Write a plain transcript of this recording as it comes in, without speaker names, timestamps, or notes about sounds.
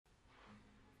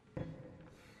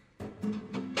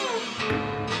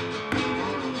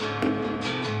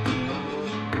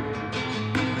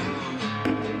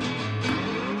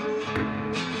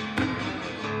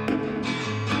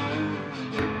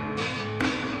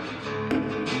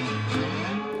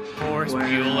Ferris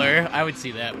Bueller. I would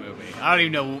see that movie. I don't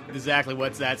even know exactly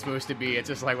what's that supposed to be. It's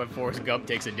just like when Forrest Gump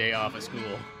takes a day off of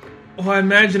school. Well, I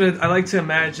imagine it. I like to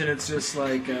imagine it's just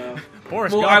like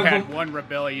Forrest Gump had one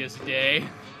rebellious day.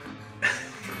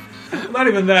 Not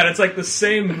even that. It's like the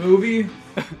same movie,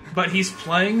 but he's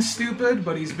playing stupid.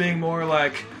 But he's being more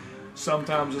like,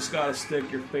 sometimes just gotta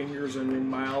stick your fingers in your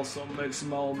mouth so it makes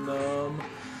them all numb.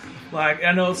 Like,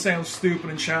 I know it sounds stupid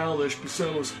and childish, but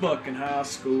so is fucking high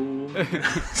school.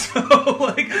 So,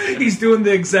 like, he's doing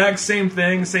the exact same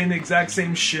thing, saying the exact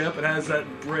same shit, but has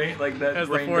that brain, like that. Has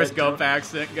the Forrest Gump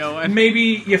accent going.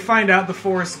 Maybe you find out the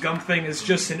Forrest Gump thing is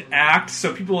just an act,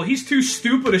 so people, he's too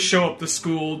stupid to show up to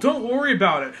school. Don't worry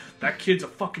about it. That kid's a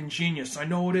fucking genius. I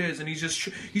know it is, and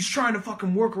he's trying to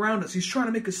fucking work around us. He's trying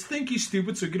to make us think he's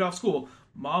stupid, so get off school.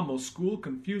 Mama, school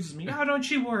confuses me. Oh,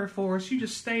 don't you worry, Forrest. You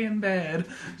just stay in bed.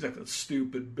 He's like, that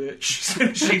stupid bitch.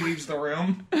 She leaves the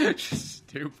room.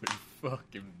 Stupid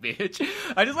fucking bitch.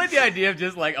 I just like the idea of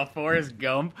just like a Forrest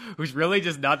Gump who's really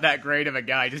just not that great of a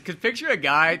guy. Just cause picture a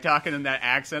guy talking in that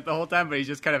accent the whole time, but he's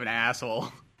just kind of an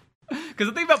asshole. Because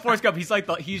the thing about Forrest Gump,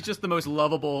 he's just the most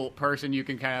lovable person you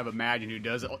can kind of imagine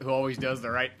who always does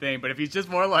the right thing. But if he's just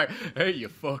more like, hey, you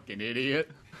fucking idiot.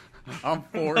 I'm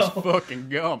Forrest fucking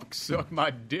Gump. Suck my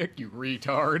dick, you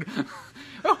retard.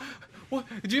 Oh, what?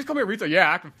 Did you just call me a retard?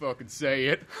 Yeah, I can fucking say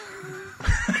it.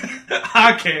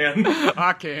 I can.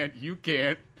 I can't. You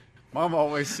can't. Mom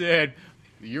always said,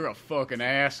 you're a fucking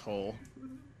asshole.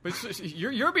 But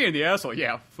you're being the asshole.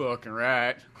 Yeah, fucking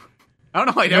right. I don't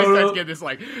know why he starts getting this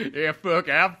like, yeah, fuck,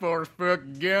 I'm Forrest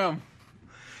fucking Gump.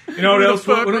 You know what else?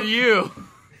 What are you?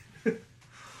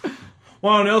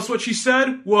 Want to know what she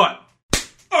said? What?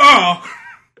 Oh!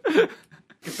 Get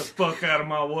the fuck out of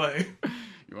my way.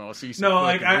 You want to see some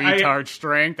retard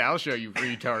strength? I'll show you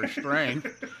retard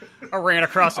strength. I ran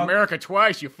across America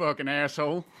twice, you fucking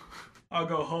asshole. I'll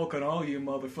go Hulk on all you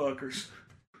motherfuckers.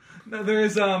 No, there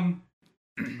is,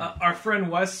 our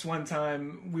friend Wes one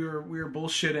time, we were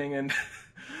bullshitting, and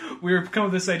we were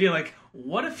coming with this idea, like,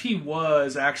 what if he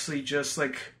was actually just,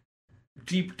 like,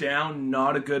 deep down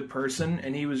not a good person,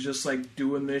 and he was just like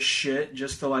doing this shit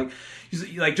just to like, he's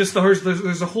like, just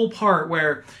there's a whole part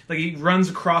where like he runs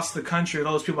across the country with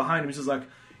all those people behind him. He's just like,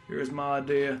 here's my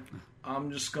idea, I'm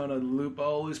just gonna loop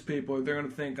all these people, they're gonna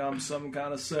think I'm some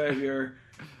kind of savior,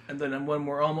 and then when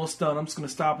we're almost done, I'm just gonna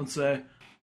stop and say,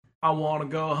 I want to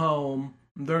go home.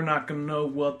 They're not gonna know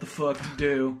what the fuck to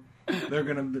do.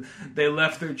 They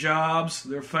left their jobs,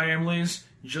 their families,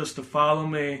 just to follow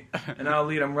me, and I'll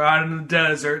lead them right in the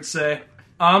desert and say,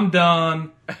 I'm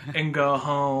done, and go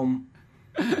home.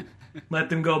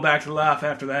 Let them go back to life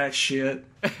after that shit.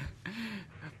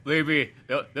 Believe me,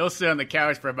 they'll sit on the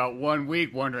couch for about 1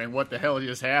 week wondering what the hell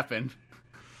just happened.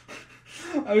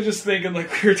 I was just thinking,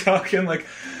 like, we were talking, like,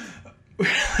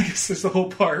 I guess there's the whole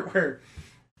part where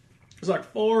it's like,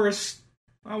 Forrest,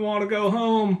 I want to go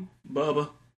home. Bubba,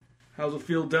 how's it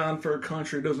feel down for a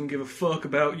country that doesn't give a fuck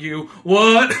about you?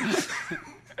 What?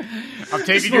 I'm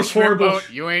taking your shrimp boat.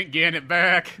 You ain't getting it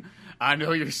back. I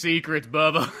know your secrets,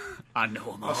 Bubba. I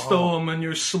know them all. I stole them in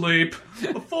your sleep.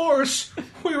 Forrest,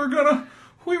 we were gonna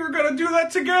do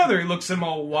that together. He looks at him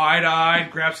all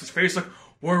wide-eyed, grabs his face like,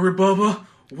 were we, Bubba?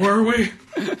 Were we?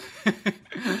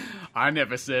 I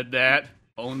never said that.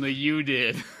 Only you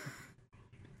did.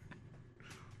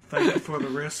 Thank you for the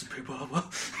recipe, Bubba.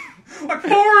 Like,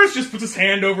 Forrest just puts his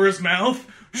hand over his mouth.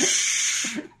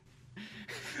 Shh.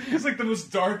 It's like the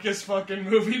most darkest fucking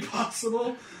movie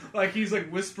possible. Like, he's like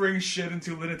whispering shit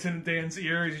into Lieutenant Dan's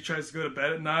ear as he tries to go to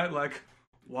bed at night. Like,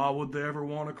 why would they ever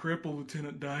want to cripple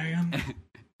Lieutenant Dan?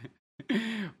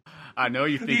 I know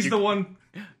you think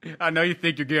I know you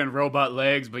think you're getting robot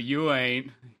legs, but you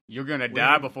ain't. You're gonna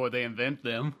die before they invent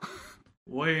them.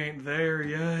 We ain't there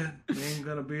yet. We ain't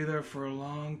gonna be there for a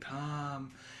long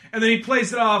time. And then he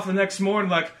plays it off the next morning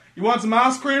like, you want some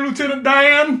ice cream, Lieutenant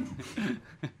Dan?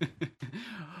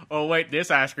 Oh, wait,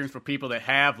 this ice cream's for people that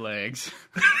have legs.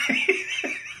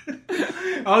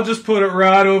 I'll just put it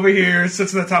right over here. It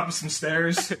sits on the top of some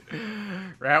stairs.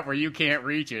 Right where you can't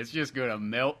reach it. It's just gonna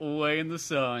melt away in the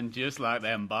sun, just like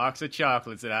that box of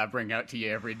chocolates that I bring out to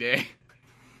you every day.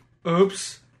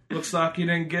 Oops. Looks like you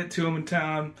didn't get to him in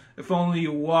time. If only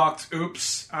you walked.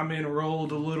 Oops. I'm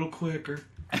enrolled a little quicker.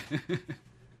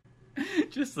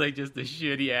 just a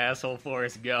shitty asshole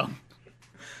Forrest Gump.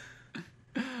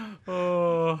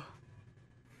 Oh,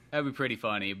 that'd be pretty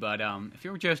funny. But if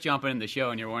you were just jumping in the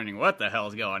show and you're wondering what the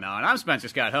hell's going on, I'm Spencer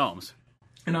Scott Holmes.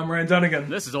 And I'm Rand Dunnigan.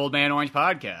 This is Old Man Orange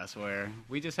Podcast, where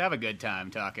we just have a good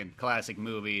time talking classic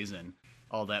movies and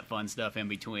all that fun stuff in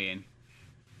between.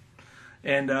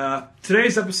 And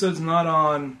today's episode's not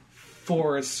on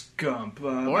Forrest Gump.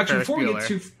 Or Actually,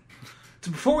 Ferris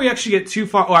before we actually get too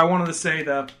far, I wanted to say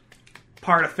the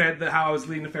part of how I was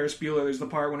leading to Ferris Bueller. There's the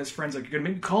part when his friend's like, "You're gonna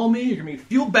make me call me. You're gonna make me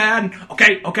feel bad." And,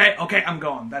 okay, I'm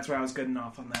going. That's where I was getting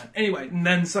off on that. Anyway, and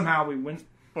then somehow we went.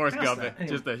 Forrest Gump, anyway.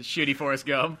 just a shitty Forrest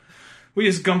Gump. We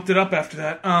just gumped it up after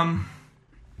that.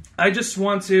 I just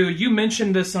want to. You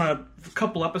mentioned this on a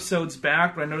couple episodes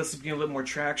back, but I noticed it's getting a little more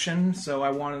traction. So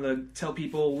I wanted to tell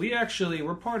people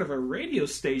we're part of a radio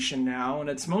station now, and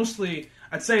it's mostly,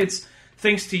 I'd say it's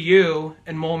thanks to you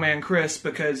and Mole Man Chris,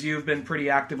 because you've been pretty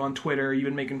active on Twitter. You've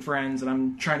been making friends, and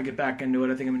I'm trying to get back into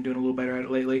it. I think I've been doing a little better at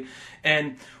it lately.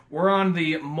 And we're on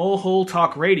the Molehole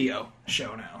Talk Radio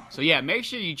show now. So yeah, make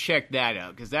sure you check that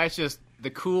out, because that's just the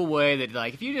cool way that,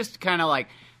 like, if you just kind of like,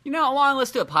 I want to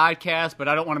listen to a podcast, but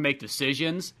I don't want to make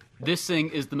decisions, this thing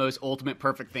is the most ultimate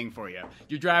perfect thing for you.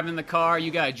 You're driving in the car,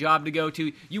 you got a job to go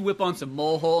to, you whip on some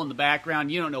Molehole in the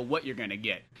background, you don't know what you're going to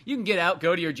get. You can get out,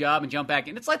 go to your job, and jump back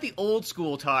in. It's like the old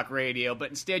school talk radio, but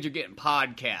instead you're getting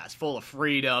podcasts full of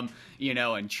freedom,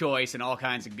 and choice and all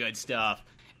kinds of good stuff.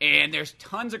 And there's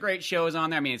tons of great shows on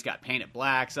there. I mean, it's got Painted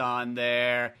Blacks on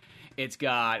there. It's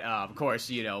got, of course,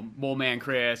 Mole Man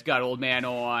Chris, got Old Man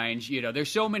Orange.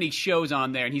 There's so many shows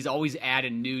on there, and he's always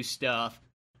adding new stuff.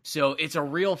 So it's a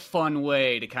real fun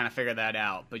way to kind of figure that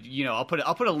out. But, I'll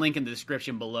put a link in the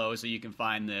description below so you can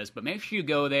find this. But make sure you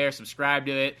go there, subscribe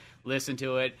to it, listen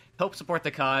to it, help support the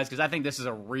cause, because I think this is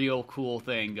a real cool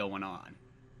thing going on.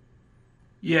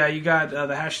 Yeah, you got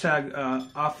the hashtag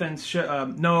offense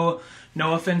no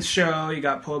offense show. You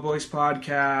got Poor Boys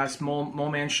podcast, Mole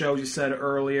Man show. You said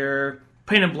earlier.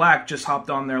 Painted Black just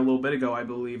hopped on there a little bit ago, I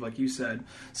believe, like you said.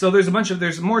 So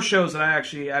there's more shows that I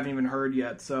actually haven't even heard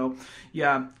yet. So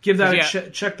yeah, give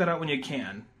that check that out when you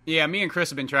can. Yeah, me and Chris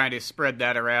have been trying to spread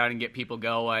that around and get people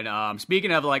going.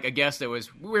 Speaking of, like, a guest that we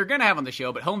were going to have on the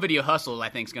show, but Home Video Hustle, I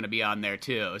think, is going to be on there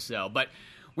too. But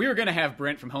we were going to have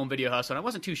Brent from Home Video Hustle, and I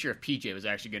wasn't too sure if PJ was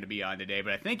actually going to be on today,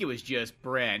 but I think it was just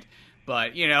Brent.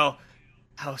 But,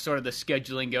 how sort of the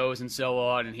scheduling goes and so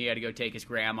on, and he had to go take his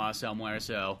grandma somewhere,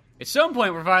 so at some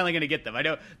point we're finally going to get them. I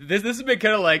know this has been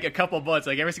kind of like a couple months,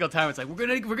 like every single time it's like, we're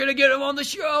gonna get him on the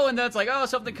show, and that's like, oh,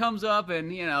 something comes up,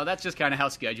 and, that's just kind of how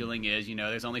scheduling is.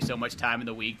 There's only so much time in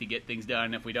the week to get things done,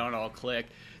 and if we don't all click,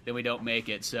 then we don't make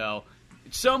it. So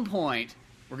at some point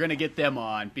we're going to get them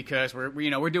on, because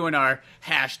we're doing our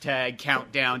hashtag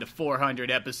countdown to 400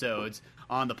 episodes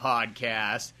on the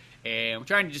podcast, and we're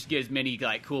trying to just get as many,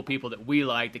 like, cool people that we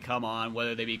like to come on,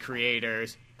 whether they be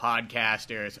creators,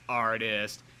 podcasters,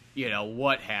 artists,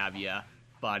 what have you.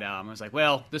 But I was like,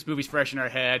 well, this movie's fresh in our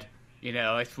head.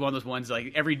 It's one of those ones,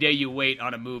 like, every day you wait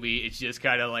on a movie, it's just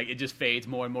kind of like, it just fades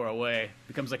more and more away. It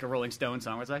becomes like a Rolling Stone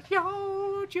song where it's like,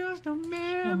 you're just a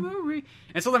memory.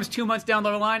 And sometimes 2 months down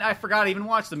the line, I forgot to even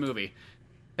watch the movie.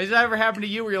 Has that ever happened to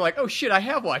you where you're like, oh shit, I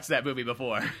have watched that movie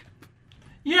before?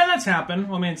 Yeah, that's happened.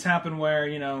 I mean, it's happened where,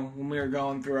 when we were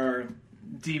going through our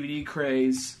DVD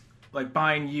craze, like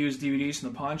buying used DVDs from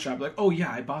the pawn shop, like, oh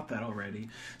yeah, I bought that already.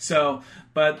 So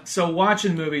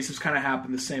watching movies has kind of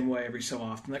happened the same way every so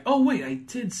often. Like, oh wait, I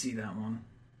did see that one.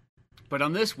 But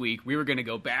on this week, we were going to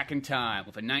go back in time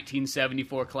with a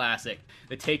 1974 classic,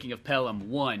 The Taking of Pelham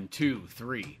 1, 2,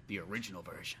 3, the original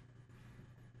version.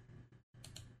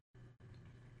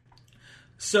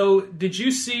 So, did you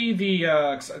see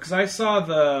because I saw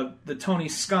the Tony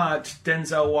Scott,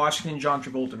 Denzel Washington, John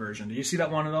Travolta version. Did you see that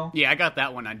one at all? Yeah, I got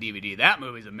that one on DVD. That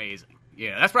movie's amazing.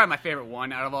 Yeah, that's probably my favorite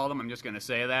one out of all of them. I'm just going to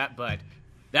say that. But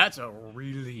that's a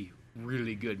really,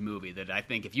 really good movie that I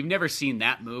think if you've never seen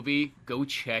that movie, go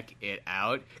check it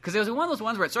out. Because it was one of those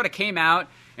ones where it sort of came out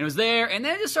and it was there and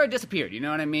then it just sort of disappeared. You know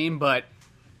what I mean? But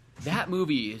that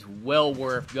movie is well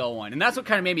worth going. And that's what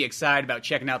kind of made me excited about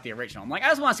checking out the original. I'm like, I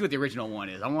just want to see what the original one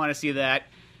is. I want to see that.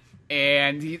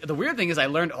 And the weird thing is I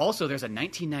learned also there's a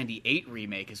 1998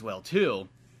 remake as well, too.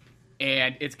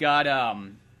 And it's got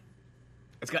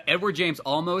Edward James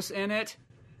Olmos in it.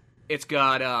 It's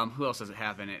got, who else does it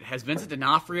have in it? It has Vincent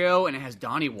D'Onofrio, and it has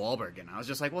Donnie Wahlberg. And I was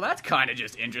just like, well, that's kind of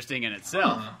just interesting in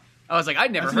itself. I was like,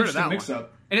 I'd never heard of that one.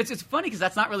 And it's funny because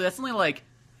that's only like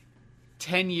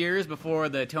 10 years before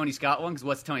the Tony Scott one, because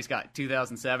what's Tony Scott,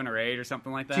 2007 or 8 or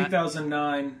something like that?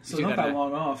 2009, so not that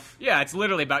long off. Yeah, it's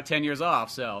literally about 10 years off,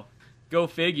 so go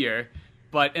figure.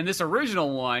 But in this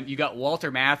original one, you got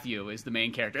Walter Matthau as the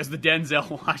main character, as the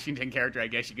Denzel Washington character, I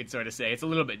guess you could sort of say. It's a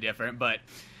little bit different, but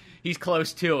he's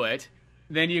close to it.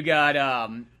 Then you got,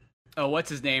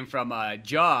 what's his name from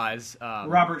Jaws?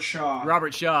 Robert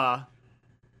Shaw.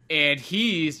 And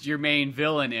he's your main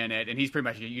villain in it, and he's pretty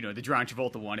much, the John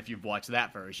Travolta one, if you've watched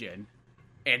that version.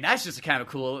 And that's just a kind of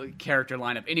a cool character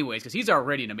lineup anyways, because he's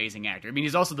already an amazing actor. I mean,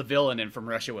 he's also the villain in From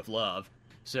Russia with Love.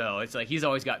 So it's like he's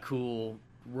always got cool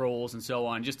roles and so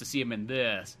on. Just to see him in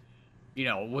this,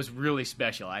 was really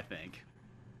special, I think.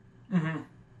 Mm-hmm.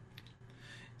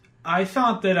 I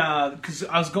thought that, because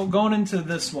I was going into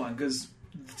this one, because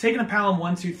taking a Pelham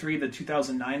 1, 2, 3, the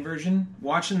 2009 version,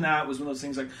 watching that was one of those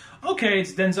things like, okay,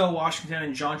 it's Denzel Washington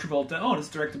and John Travolta. Oh, it's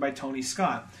directed by Tony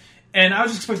Scott. And I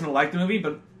was just expecting to like the movie,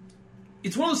 but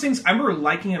it's one of those things, I remember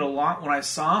liking it a lot when I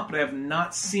saw it, but I have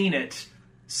not seen it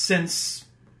since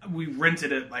we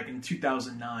rented it, like, in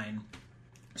 2009.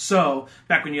 So,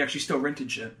 back when you actually still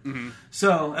rented shit. Mm-hmm.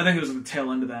 So, I think it was at the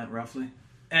tail end of that, roughly.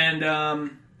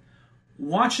 And,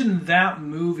 watching that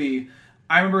movie,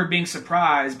 I remember being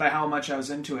surprised by how much I was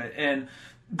into it. And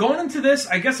going into this,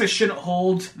 I guess I shouldn't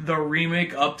hold the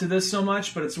remake up to this so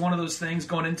much, but it's one of those things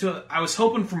going into it. I was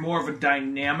hoping for more of a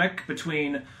dynamic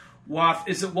between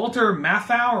is it Walter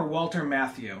Matthau or Walter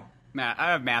Matthew?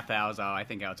 I have Matthau, I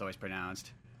think how it's always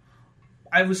pronounced.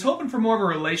 I was hoping for more of a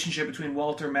relationship between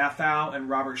Walter Matthau and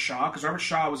Robert Shaw, because Robert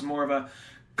Shaw was more of a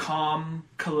calm,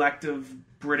 collective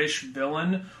British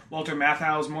villain. Walter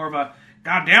Matthau was more of a,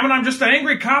 God damn it, I'm just an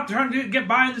angry cop trying to get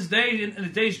by in this day, in a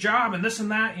day's job, and this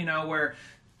and that, where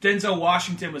Denzel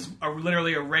Washington was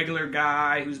literally a regular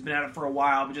guy who's been at it for a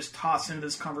while, but just tossed into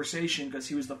this conversation because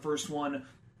he was the first one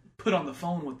put on the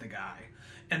phone with the guy.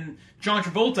 And John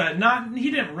Travolta, he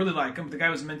didn't really like him, but the guy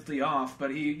was mentally off,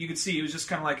 but you could see he was just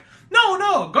kind of like,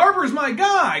 no, Garber's my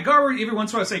guy. Garber, every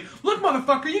once in a while, say, look,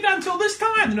 motherfucker, you got until this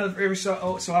time. And every so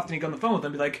often he'd go on the phone with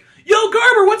him and be like, yo,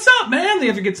 Garber, what's up, man? They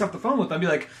have to get off the phone with him and be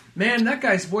like, man, that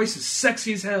guy's voice is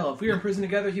sexy as hell. If we were in prison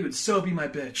together, he would so be my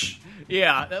bitch.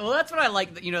 Yeah, well, that's what I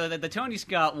like. The Tony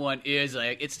Scott one is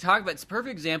like it's a perfect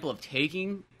example of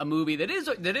taking a movie that is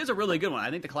a really good one. I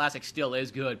think the classic still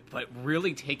is good, but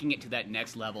really taking it to that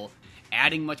next level,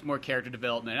 adding much more character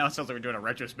development. Now it sounds like we're doing a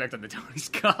retrospect on the Tony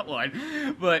Scott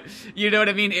one, but you know what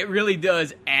I mean. It really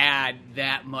does add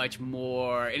that much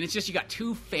more, and it's just you got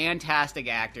two fantastic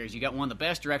actors. You got one of the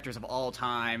best directors of all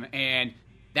time, and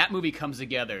that movie comes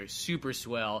together super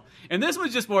swell. And this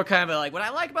was just more kind of like, what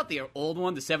I like about the old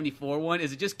one, the 74 one,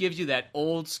 is it just gives you that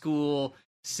old school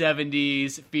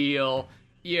 70s feel.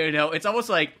 It's almost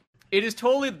like, it is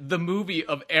totally the movie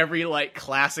of every, like,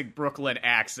 classic Brooklyn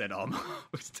accent,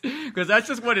 almost. Because that's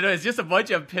just what it is. It's just a bunch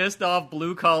of pissed off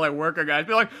blue-collar worker guys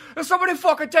be like, is somebody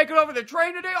fucking taking over the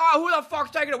train today? Oh, who the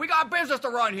fuck's taking it? We got business to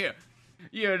run here.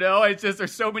 It's just,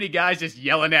 there's so many guys just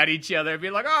yelling at each other,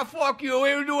 being like, oh, fuck you, we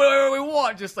do whatever we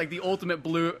want. Just like the ultimate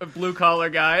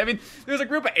blue-collar guy. I mean, there's a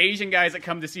group of Asian guys that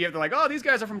come to see it. They're like, oh, these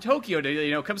guys are from Tokyo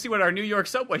to, come see what our New York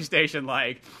subway station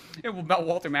like. About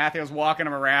Walter Matthau walking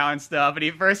them around and stuff.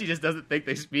 And first he just doesn't think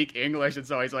they speak English. And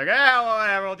so he's like, well,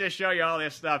 whatever, we'll just show you all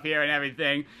this stuff here and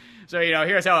everything. So,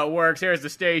 here's how it works. Here's the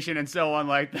station and so on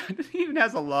like that. He even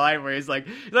has a line where he's like,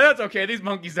 that's okay. These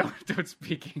monkeys don't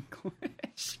speak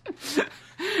English.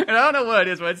 And I don't know what it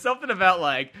is, but it's something about,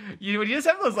 like, when you just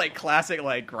have those, like, classic,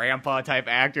 like, grandpa-type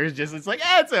actors, it's like,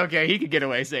 it's okay. He could get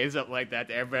away saying something like that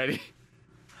to everybody.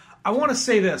 I want to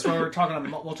say this while we're talking on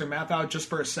Walter Matthau just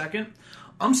for a second.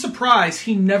 I'm surprised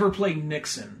he never played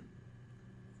Nixon.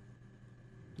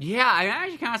 Yeah, I'm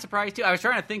actually kind of surprised, too. I was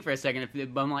trying to think for a second,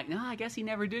 but I'm like, no, I guess he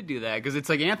never did do that. Because it's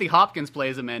like Anthony Hopkins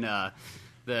plays him in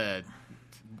the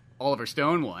Oliver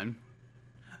Stone one.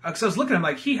 Because I was looking at him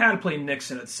like he had to play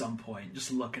Nixon at some point.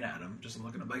 Just looking at him,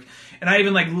 like, and I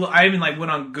even went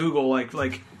on Google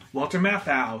like Walter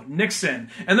Matthau,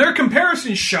 Nixon, and there are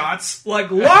comparison shots,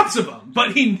 like lots of them,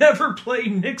 but he never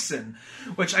played Nixon.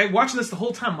 Which I watched this the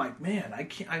whole time, like, man, I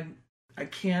can't.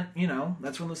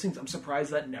 That's one of those things. I'm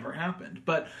surprised that never happened.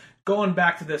 But going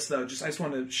back to this though, I just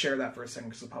wanted to share that for a second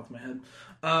because it popped in my head.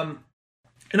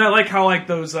 And I like how like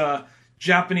those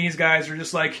Japanese guys are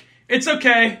just like, it's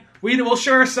okay. We'll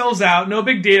show ourselves out. No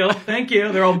big deal. Thank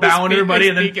you. They're all bowing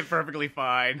everybody. They speak it perfectly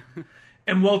fine.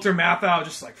 And Walter Matthau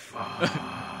just like,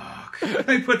 fuck.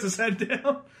 He puts his head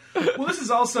down. Well, this is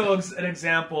also an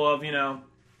example of,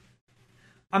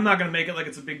 I'm not going to make it like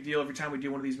it's a big deal every time we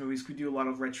do one of these movies. We do a lot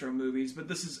of retro movies. But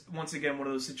this is, once again, one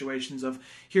of those situations of,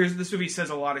 this movie says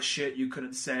a lot of shit you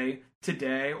couldn't say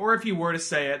today. Or if you were to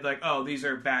say it, like, oh, these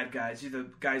are bad guys. These are the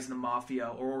guys in the mafia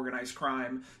or organized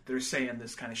crime that are saying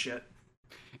this kind of shit.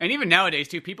 And even nowadays,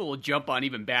 too, people will jump on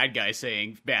even bad guys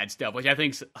saying bad stuff, which I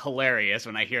think's hilarious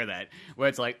when I hear that. Where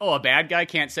it's like, oh, a bad guy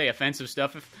can't say offensive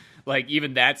stuff. Like,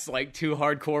 even that's, like, too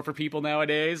hardcore for people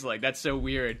nowadays. Like, that's so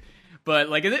weird. But,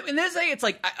 like, in this day, it's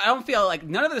like, I don't feel like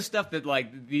none of the stuff that,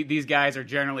 like, these guys are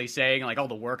generally saying, like, all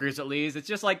the workers at least, it's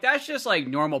just like, that's just, like,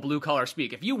 normal blue-collar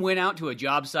speak. If you went out to a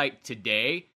job site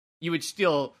today, you would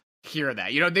still hear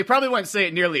that. They probably wouldn't say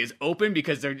it nearly as open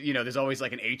because there's always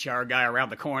like an HR guy around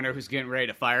the corner who's getting ready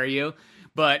to fire you.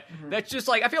 But that's just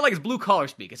like, I feel like it's blue collar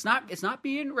speak. It's not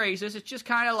being racist. It's just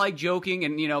kind of like joking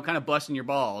and, kind of busting your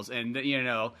balls. And,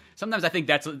 sometimes I think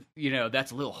that's a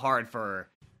little hard for,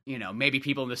 maybe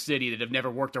people in the city that have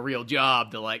never worked a real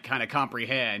job to like kind of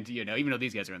comprehend, even though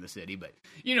these guys are in the city, but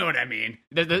you know what I mean?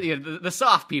 The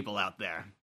soft people out there.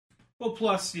 Well,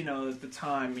 plus, at the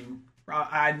time, I mean,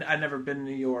 I'd never been to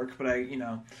New York, but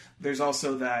there's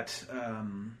also that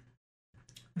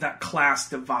class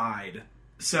divide.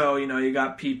 So, you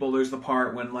got people, there's the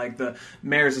part when, like, the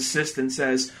mayor's assistant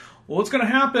says, well, what's going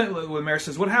to happen? When the mayor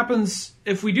says, what happens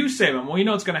if we do save him? Well,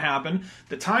 what's going to happen.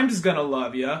 The Times is going to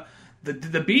love you.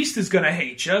 The Beast is going to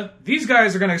hate you. These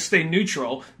guys are going to stay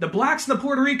neutral. The blacks and the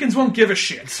Puerto Ricans won't give a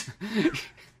shit.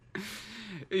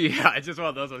 Yeah, it's just one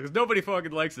of those ones, because nobody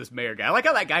fucking likes this mayor guy. I like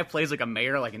how that guy plays like a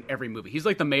mayor like in every movie. He's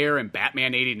like the mayor in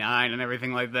Batman 89 and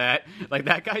everything like that. Like,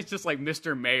 that guy's just like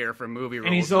Mr. Mayor from movie roles.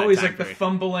 And he's always like the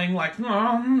fumbling, like, no.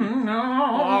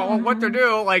 Oh, what to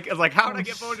do? Like how did I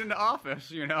get voted into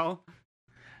office,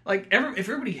 Like, if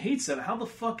everybody hates him, how the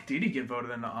fuck did he get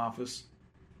voted into office?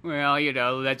 Well,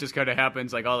 that just kind of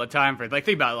happens, like, all the time. Think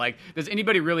about it, like, does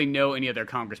anybody really know any of their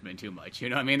congressmen too much? You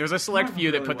know what I mean? There's a select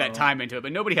few that put that time into it,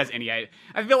 but nobody has any idea.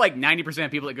 I feel like 90% of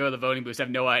people that go to the voting booths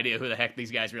have no idea who the heck these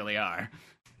guys really are.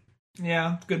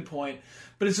 Yeah, good point.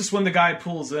 But it's just when the guy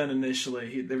pulls in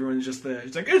initially, everyone's just there.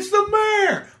 He's like, it's the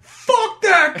mayor! Fuck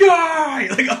that guy!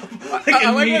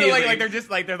 I like when they're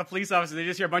just, like, they're the police officers, they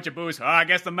just hear a bunch of boos. Oh, I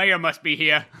guess the mayor must be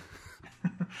here.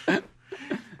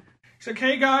 He's like,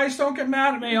 hey guys, don't get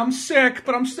mad at me. I'm sick,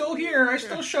 but I'm still here. I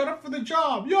still showed up for the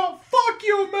job. Yo, fuck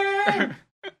you, man!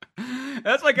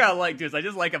 That's what I kind of like, dude. I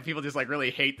just like how people just, like, really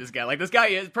hate this guy. Like, this guy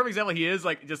is, perfect example, he is,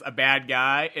 like, just a bad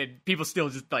guy, and people still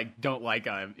just, like, don't like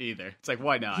him either. It's like,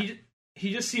 why not?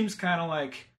 He just seems kind of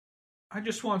like, I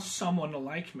just want someone to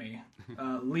like me.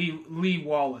 Lee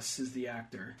Wallace is the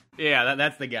actor. Yeah,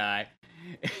 that's the guy.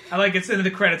 I like it's in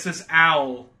the credits says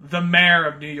Owl, the mayor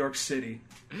of New York City.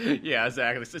 Yeah,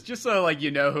 exactly. So it's just so, like, you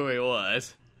know who he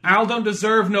was. Owl don't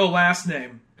deserve no last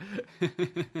name.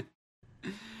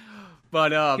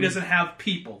 But he doesn't have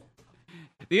people.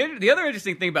 The other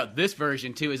interesting thing about this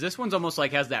version too is this one's almost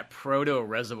like has that proto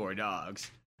Reservoir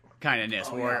Dogs kind of-ness,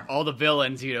 where all the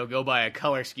villains, go by a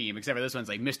color scheme, except for this one's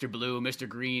like Mr. Blue, Mr.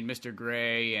 Green, Mr.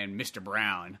 Gray, and Mr.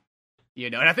 Brown.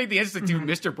 And I think the interesting thing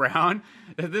with Mr. Brown,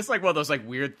 this is like one of those like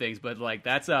weird things, but like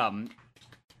that's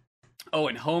oh,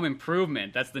 and Home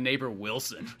Improvement, that's the neighbor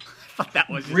Wilson. I thought that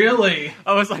was really.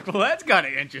 I was like, well, that's kind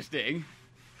of interesting.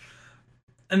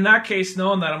 In that case,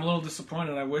 knowing that, I'm a little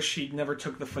disappointed. I wish he never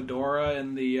took the fedora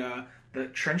and the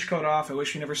trench coat off. I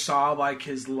wish we never saw like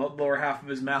his lower half of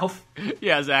his mouth.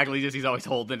 Yeah, exactly. He's always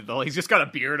holding it though. He's just got a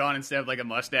beard on instead of like a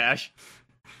mustache.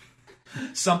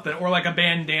 Something, or like a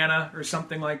bandana or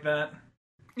something like that.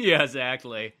 Yeah,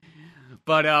 exactly.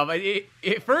 But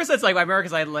at first, it's like my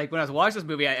America's I like when I was watching this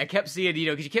movie, I kept seeing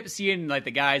because you kept seeing like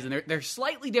the guys and they're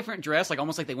slightly different dressed, like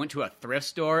almost like they went to a thrift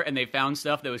store and they found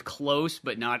stuff that was close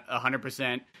but not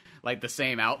 100% like the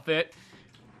same outfit.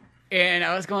 And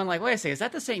I was going like, wait a second, is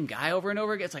that the same guy over and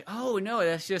over again? It's like, oh no,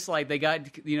 that's just like they got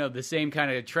the same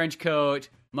kind of trench coat,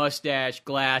 mustache,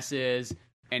 glasses,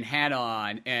 and hat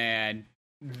on, and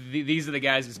these are the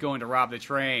guys that's going to rob the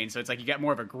train. So it's like you got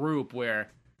more of a group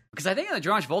where. Because I think in the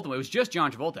John Travolta one, it was just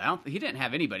John Travolta. He didn't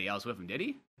have anybody else with him, did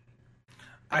he?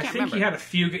 I think remember. He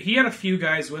had a few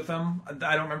guys with him.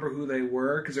 I don't remember who they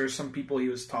were because there were some people he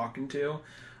was talking to.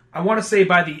 I want to say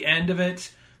by the end of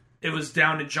it, it was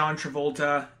down to John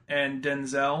Travolta and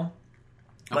Denzel,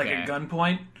 like at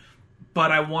gunpoint.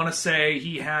 But I want to say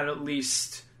he had at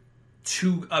least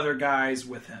 2 other guys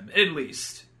with him, at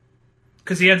least,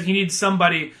 because he needed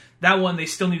somebody. That one they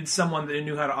still needed someone that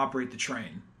knew how to operate the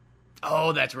train.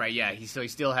 Oh, that's right. Yeah, he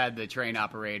still had the train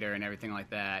operator and everything like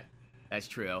that. That's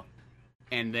true.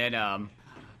 And then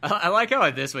I like how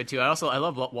this way too. I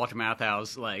love Walter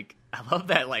Matthau's. Like, I love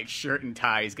that like shirt and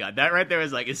tie he's got. That right there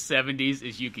is like as 70s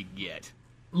as you could get.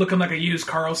 Looking like a used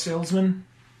car salesman.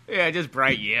 Yeah, just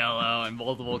bright yellow and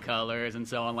multiple colors and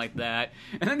so on like that.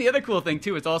 And then the other cool thing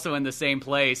too, it's also in the same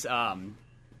place.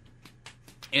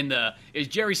 Is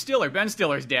Jerry Stiller, Ben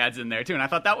Stiller's dad's in there too, and I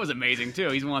thought that was amazing too.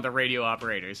 He's one of the radio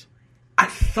operators. I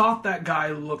thought that guy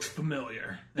looked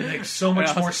familiar. It makes so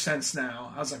much more sense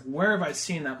now. I was like, where have I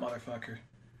seen that motherfucker?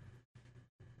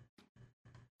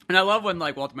 And I love when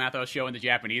like Walter Matthau's showing the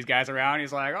Japanese guys around.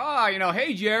 He's like, oh,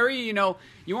 hey Jerry,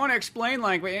 you want to explain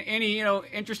like any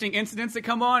interesting incidents that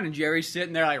come on? And Jerry's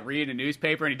sitting there like reading a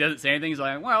newspaper and he doesn't say anything. He's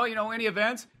like, well, any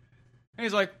events? And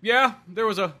he's like, yeah, there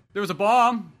was a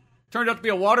bomb. Turned out to be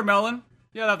a watermelon.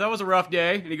 yeah, that was a rough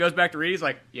day. And he goes back to read. He's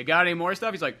like, you got any more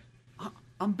stuff? He's like,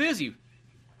 I'm busy.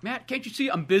 Matt, can't you see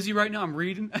I'm busy right now? I'm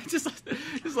reading. Just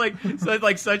like, so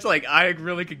like such like, I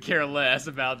really could care less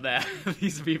about that.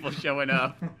 These people showing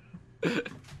up.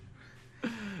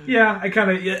 Yeah,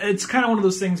 it's kind of one of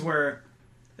those things where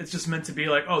it's just meant to be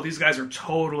like, oh, these guys are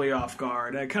totally off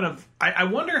guard. I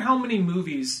wonder how many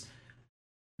movies,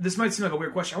 this might seem like a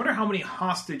weird question, I wonder how many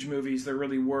hostage movies there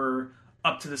really were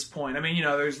up to this point. I mean,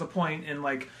 there's the point in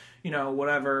like,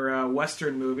 whatever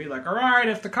Western movie, like, all right,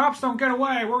 if the cops don't get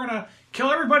away, we're going to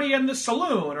kill everybody in this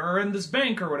saloon or in this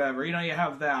bank or whatever. You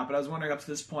have that. But I was wondering up to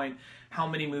this point, how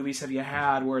many movies have you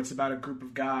had where it's about a group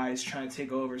of guys trying to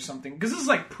take over something? Because this is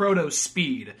like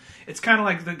proto-Speed. It's kind of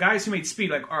like the guys who made Speed,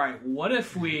 like, all right, what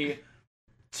if we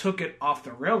took it off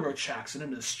the railroad tracks and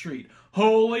into the street?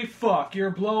 Holy fuck, you're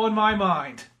blowing my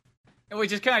mind.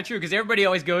 Which is kind of true, because everybody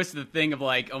always goes to the thing of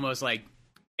like, almost like,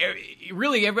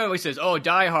 really, everybody always says, oh,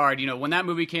 Die Hard, when that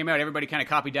movie came out, everybody kind of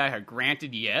copied Die Hard.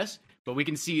 Granted, yes, but we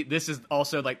can see this is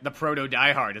also like the proto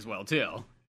Die Hard as well, too.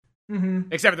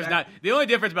 Mm-hmm. Except there's not, the only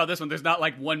difference about this one, there's not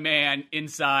like one man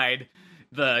inside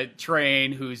the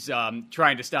train who's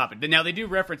trying to stop it. Now they do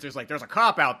reference there's a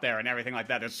cop out there and everything like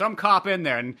that. There's some cop in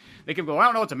there, and they can go, I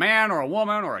don't know, it's a man or a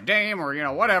woman or a dame or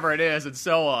whatever it is, and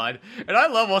so on. And I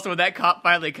love also when that cop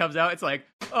finally comes out, it's like,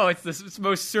 oh, it's this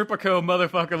most Serpico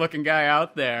motherfucker looking guy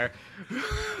out there.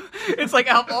 It's like,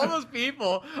 out of all those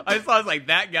people, I just thought it was like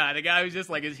that guy, the guy who's just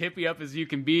like as hippie up as you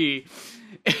can be.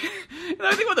 And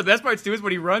I think one of the best parts too is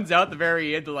when he runs out at the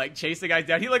very end to like chase the guys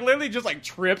down. He like literally just like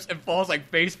trips and falls like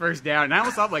face first down. And I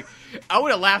almost thought like, I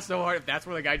would have laughed so hard if that's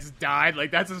where the guy just died.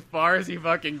 Like that's as far as he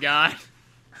fucking got.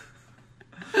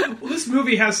 Well, this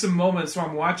movie has some moments where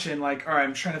I'm watching like, all right,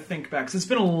 I'm trying to think back because it's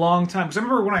been a long time. Because I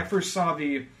remember when I first saw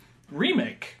the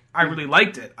remake, I really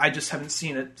liked it. I just haven't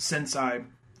seen it since I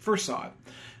first saw it.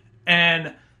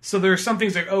 And so there are some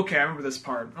things like, okay, I remember this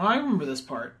part. Oh, I remember this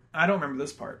part. I don't remember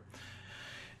this part.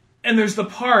 And there's the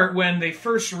part when they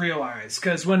first realize,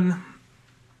 because when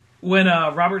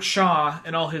Robert Shaw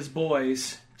and all his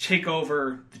boys take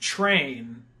over the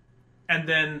train, and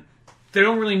then they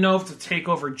don't really know if to take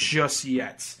over just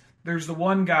yet. There's the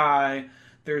one guy.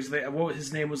 There's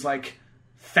his name was like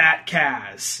Fat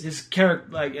Kaz. His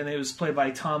character, like, and it was played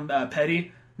by Tom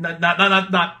Petty. Not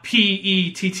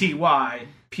Petty,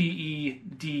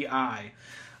 Pedi.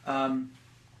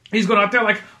 He's going out there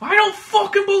like, I don't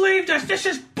fucking believe this. This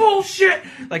is bullshit.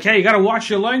 Like, hey, you gotta watch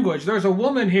your language. There's a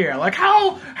woman here. Like,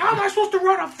 how am I supposed to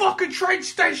run a fucking train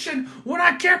station when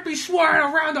I can't be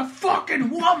swearing around a fucking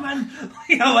woman?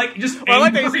 Like, just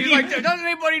angry. Well, he's like, doesn't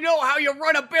anybody know how you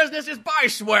run a business is by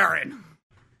swearing?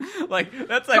 Like,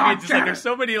 that's like, just like, there's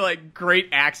so many like great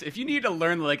accents. If you need to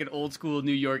learn like an old school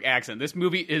New York accent, this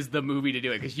movie is the movie to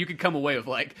do it, because you could come away with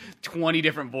like 20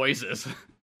 different voices.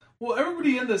 Well,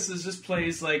 everybody in this just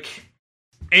plays like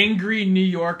angry New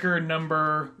Yorker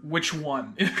number which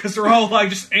one? Because they're all like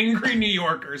just angry New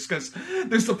Yorkers. Because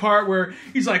there's the part where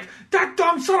he's like, that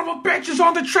dumb son of a bitch is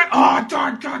on the train. Oh,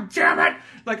 God damn it!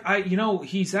 Like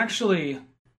he's actually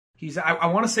I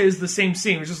want to say it's the same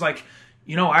scene. It's just like,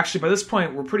 actually by this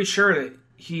point we're pretty sure that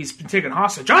he's been taken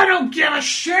hostage. I don't give a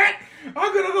shit.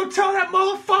 I'm gonna go tell that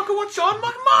motherfucker what's on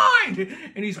my mind.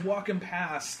 And he's walking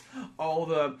past all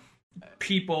the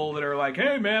people that are like,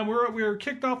 hey man, we're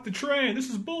kicked off the train, this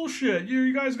is bullshit,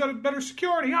 you guys got a better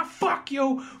security. Fuck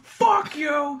you.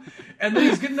 And then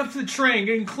he's getting up to the train,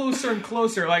 getting closer and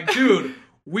closer, like, dude,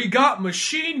 we got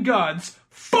machine guns.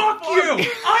 Fuck you.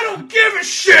 I don't give a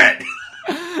shit.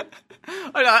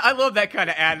 I love that kind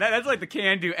of attitude. That's like the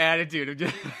can-do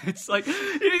attitude. It's like,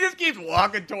 he just keeps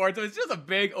walking towards him. It's just a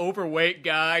big, overweight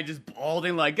guy, just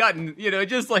balding, like,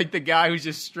 just like the guy who's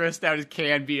just stressed out as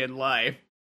can be in life.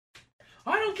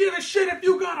 I don't give a shit if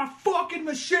you got a fucking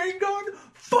machine gun.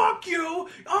 Fuck you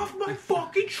off my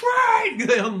fucking train.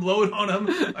 They unload on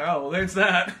him. Oh, there's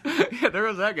that. Yeah, there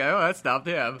was that guy. Oh, that stopped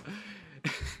him.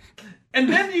 And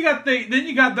then you got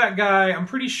that guy. I'm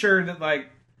pretty sure that,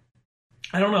 like,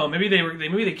 I don't know. Maybe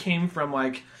they came from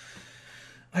like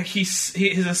he's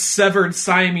a severed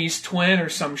Siamese twin or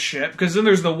some shit. Because then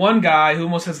there's the one guy who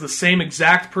almost has the same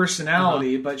exact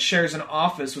personality, but shares an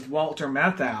office with Walter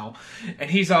Matthau, and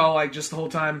he's all like, just the whole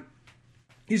time,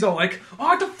 he's all like,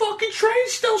 "Oh, the fucking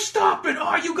train's still stopping.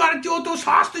 Oh, you got to deal with those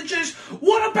hostages.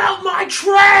 What about my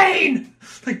train?"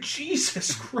 Like,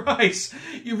 Jesus Christ!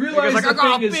 You realize like, I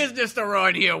got a business to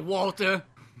run here, Walter.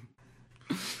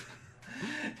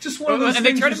 Just one of those and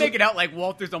they try to make it out like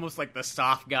Walter's almost like the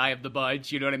soft guy of the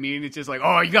bunch, you know what I mean? It's just like,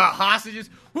 oh, you got hostages?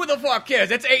 Who the fuck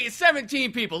cares? It's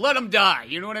 17 people. Let them die,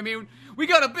 you know what I mean? We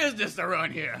got a business to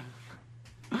run here.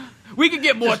 We can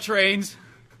get more trains.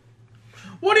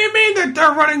 What do you mean that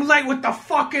they're running late with the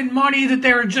fucking money that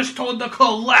they were just told to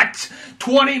collect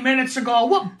 20 minutes ago?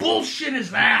 What bullshit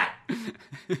is that?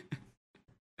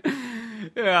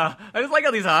 Yeah, I just like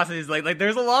how these hostages, like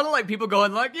there's a lot of, like, people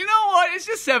going, like, you know what, it's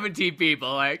just 17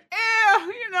 people, like,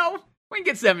 we can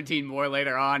get 17 more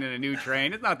later on in a new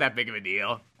train, it's not that big of a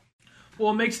deal.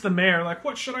 Well, it makes the mayor, like,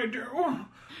 what should I do?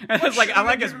 And it's like, I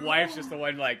like his wife's just the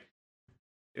one, like,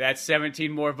 that's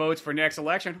 17 more votes for next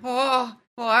election. Oh,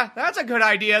 well, that's a good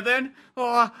idea, then.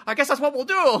 Oh, I guess that's what we'll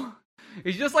do.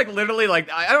 He's just, like, literally,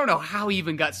 like, I don't know how he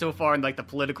even got so far in, like, the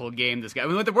political game, this guy. I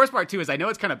mean, the worst part, too, is I know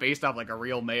it's kind of based off, like, a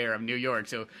real mayor of New York,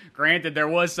 so granted, there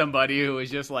was somebody who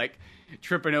was just, like,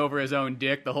 tripping over his own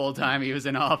dick the whole time he was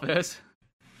in office.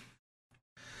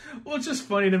 Well, it's just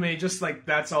funny to me, just, like,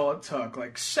 that's all it took.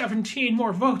 Like, 17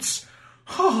 more votes.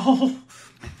 Oh.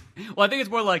 Well, I think it's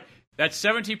more like, that's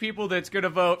 17 people that's going to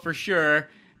vote for sure.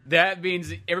 That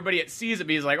means everybody that sees it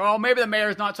is like, oh, maybe the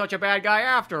mayor's not such a bad guy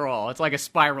after all. It's like a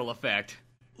spiral effect.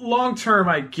 Long term,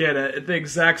 I get it. At the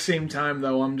exact same time,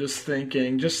 though, I'm just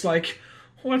thinking, just like,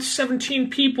 what's 17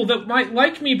 people that might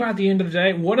like me by the end of the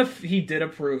day? What if he did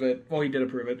approve it? Well, he did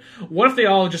approve it. What if they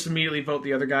all just immediately vote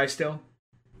the other guy still?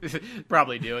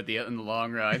 Probably do in the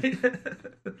long run.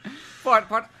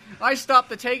 but I stopped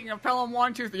the taking of Pelham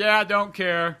 1, 2, 3. Yeah, I don't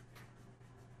care.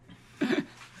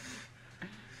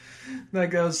 That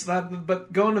goes that,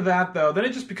 but going to that though, then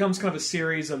it just becomes kind of a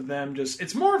series of them. Just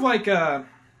it's more of like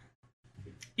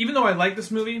even though I like this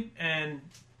movie, and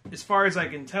as far as I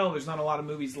can tell, there's not a lot of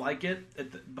movies like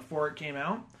it before it came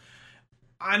out.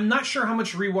 I'm not sure how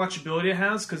much rewatchability it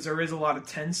has because there is a lot of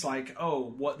tense, like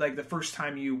like the first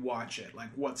time you watch it, like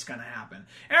what's gonna happen.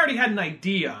 I already had an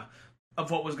idea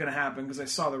of what was gonna happen because I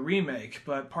saw the remake,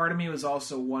 but part of me was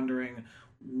also wondering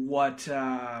what.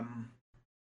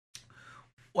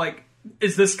 Like,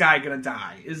 is this guy gonna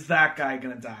die? Is that guy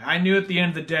gonna die? I knew at the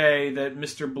end of the day that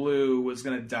Mr. Blue was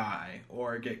gonna die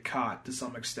or get caught to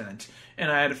some extent,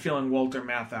 and I had a feeling Walter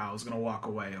Matthau was gonna walk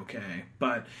away okay.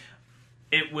 But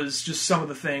it was just some of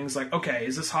the things like, okay,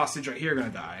 is this hostage right here gonna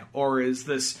die? Or is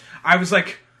this... I was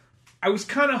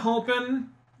kind of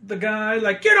hoping the guy,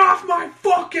 like, get off my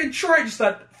fucking train! Just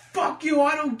that, fuck you,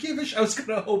 I don't give a shit. I was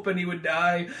kind of hoping he would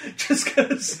die just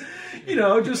because,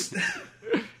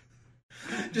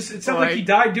 Just it sounded like he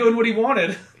died doing what he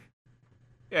wanted.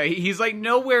 Yeah, he's like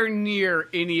nowhere near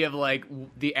any of like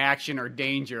the action or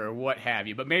danger or what have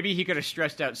you. But maybe he could have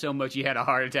stressed out so much he had a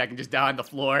heart attack and just died on the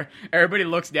floor. Everybody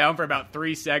looks down for about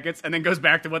 3 seconds and then goes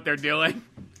back to what they're doing.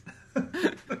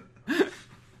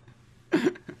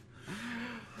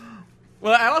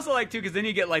 Well, I also like, too, because then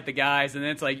you get, like, the guys, and then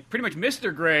it's, like, pretty much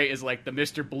Mr. Gray is, like, the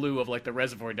Mr. Blue of, like, the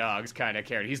Reservoir Dogs kind of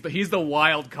character. He's the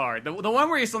wild card. The one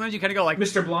where sometimes you kind of go, like...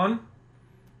 Mr. Blonde?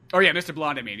 Oh, yeah, Mr.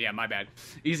 Blonde, I mean. Yeah, my bad.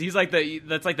 He's like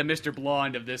that's like the Mr.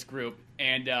 Blonde of this group.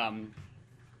 And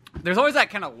there's always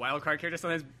that kind of wild card character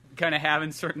sometimes kind of have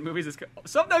in certain movies.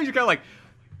 Sometimes you're kind of like,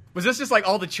 was this just, like,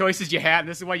 all the choices you had, and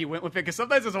this is why you went with it? Because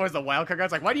sometimes there's always the wild card guy.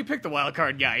 It's like, why do you pick the wild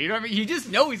card guy? You know what I mean? You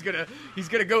just know he's gonna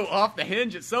go off the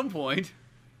hinge at some point.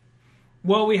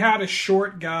 Well, we had a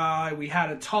short guy, we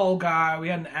had a tall guy, we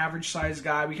had an average-sized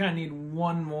guy. We kind of need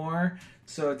one more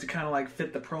so to kind of, like,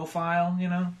 fit the profile, you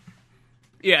know?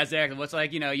 Yeah, exactly. What's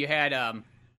like, you had,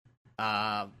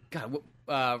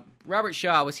 Robert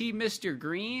Shaw. Was he Mr.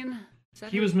 Green?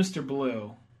 He was Mr.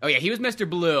 Blue. Oh, yeah, he was Mr.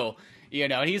 Blue.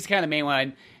 And he's kind of the main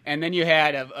one. And then you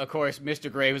had, of course,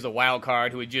 Mr. Gray, who's a wild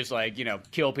card who would just, like,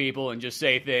 kill people and just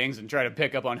say things and try to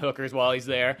pick up on hookers while he's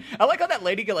there. I like how that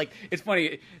lady get, like, it's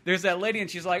funny. There's that lady and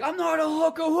she's like, I'm not a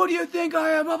hooker. Who do you think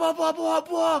I am? Blah, blah, blah, blah,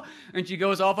 blah. And she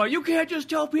goes off on, you can't just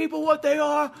tell people what they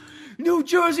are. New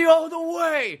Jersey all the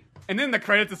way. And then the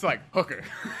credits, it's like, hooker.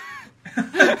 I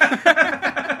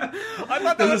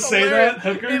thought that Does was it say hilarious. that,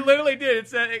 hooker? It literally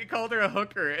did. It called her a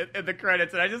hooker in the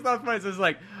credits, and I just thought it was funny. So it was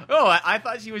like, I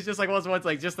thought she was just like once,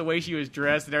 like just the way she was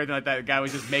dressed and everything like that. The guy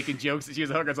was just making jokes that she was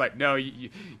a hooker. It's like, no,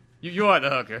 you are the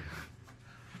hooker.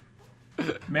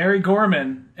 Mary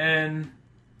Gorman, and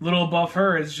little above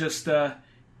her is just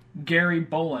Gary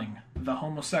Bowling, the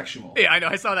homosexual. Yeah, I know.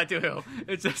 I saw that too.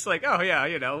 It's just like, oh yeah,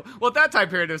 Well, at that time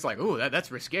period, it was like, ooh, that's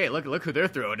risque. Look who they're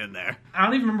throwing in there. I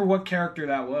don't even remember what character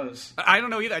that was. I don't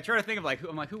know either. I try to think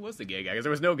of who was the gay guy? Because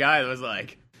there was no guy that was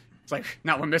like, it's like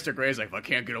not when Mr. Gray's like, if I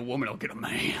can't get a woman, I'll get a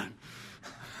man.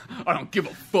 I don't give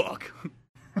a fuck.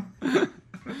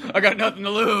 I got nothing to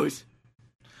lose.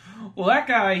 Well, that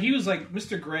guy, he was like,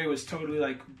 Mr. Gray was totally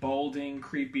like balding,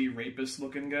 creepy,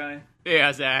 rapist-looking guy. Yeah,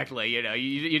 exactly. You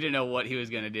didn't know what he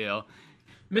was gonna do.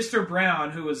 Mr.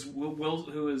 Brown, who is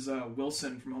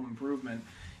Wilson from Home Improvement,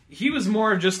 he was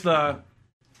more of just the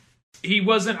he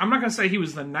wasn't. I'm not gonna say he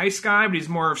was the nice guy, but he's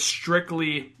more of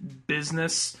strictly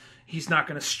business. He's not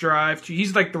gonna strive to.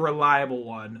 He's like the reliable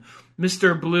one.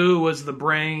 Mr. Blue was the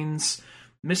brains.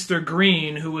 Mr.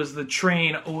 Green, who was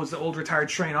the old retired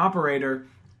train operator.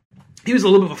 He was a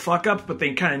little bit of a fuck up, but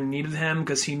they kind of needed him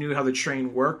because he knew how the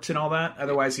train worked and all that.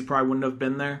 Otherwise, he probably wouldn't have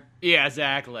been there. Yeah,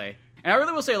 exactly. And I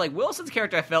really will say, like, Wilson's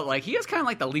character, I felt like he has kind of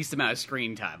like the least amount of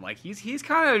screen time. Like, he's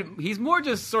more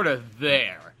just sort of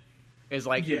there as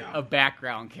like a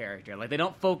background character. Like, they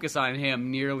don't focus on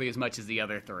him nearly as much as the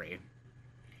other three.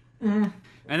 Mm-hmm. And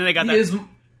then they got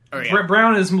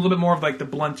Brown is a little bit more of like the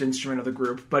blunt instrument of the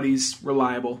group, but he's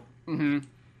reliable. Mm-hmm.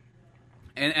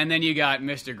 And then you got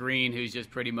Mr. Green, who's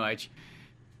just pretty much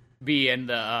being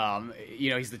the,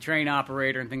 he's the train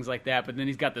operator and things like that, but then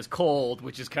he's got this cold,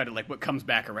 which is kind of like what comes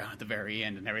back around at the very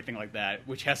end and everything like that,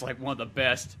 which has like one of the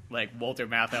best, like, Walter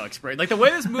Matthau expressions. Like, the way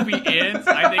this movie ends,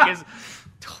 I think is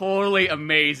totally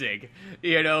amazing.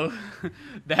 You know,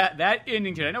 that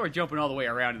ending to it, I know we're jumping all the way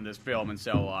around in this film and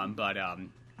so on, but,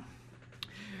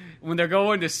 when they're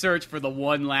going to search for the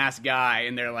one last guy,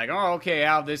 and they're like, oh, okay,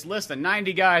 out of this list of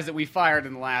 90 guys that we fired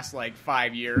in the last, like,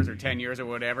 5 years or 10 years or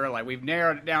whatever, like, we've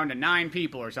narrowed it down to 9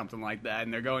 people or something like that,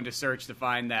 and they're going to search to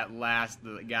find that last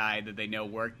guy that they know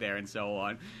worked there and so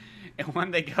on. And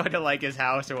when they go to, like, his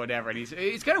house or whatever, and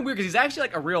it's kind of weird, because he's actually,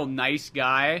 like, a real nice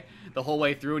guy the whole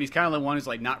way through, and he's kind of the one who's,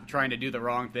 like, not trying to do the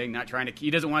wrong thing,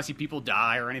 he doesn't want to see people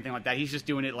die or anything like that. He's just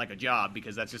doing it like a job,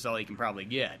 because that's just all he can probably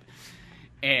get.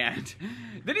 And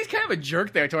then he's kind of a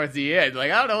jerk there towards the end. Like,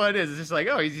 I don't know what it is. It's just like,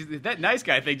 he's that nice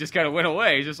guy thing just kind of went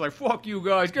away. He's just like, fuck you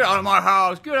guys. Get out of my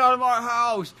house. Get out of my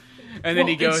house. And then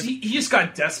he goes... He just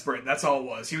got desperate. That's all it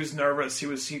was. He was nervous.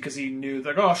 Because he knew,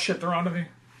 like, oh, shit, they're onto me.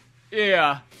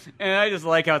 Yeah. And I just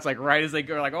like how it's like right as they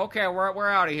go, like, okay, we're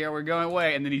out of here. We're going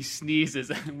away. And then he sneezes.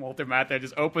 And Walter Matthau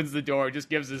just opens the door, just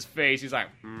gives his face. He's like,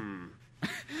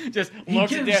 just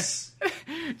looks at this,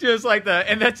 just like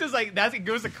and that's just like it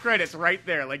goes the credits right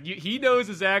there. Like he knows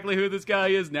exactly who this guy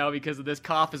is now because of this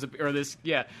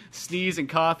sneeze and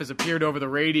cough has appeared over the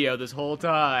radio this whole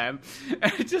time.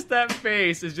 And just that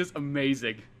face is just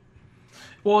amazing.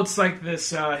 Well, it's like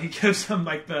this. He gives him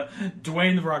like the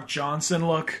Dwayne "The Rock" Johnson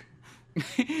look.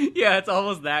 Yeah, it's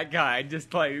almost that guy.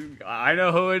 Just like I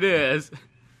know who it is,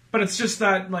 but it's just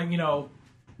that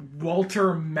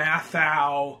Walter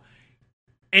Matthau.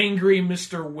 Angry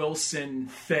Mr. Wilson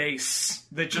face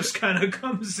that just kind of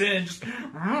comes in, just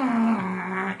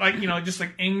just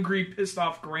like angry, pissed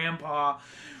off grandpa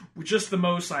with just the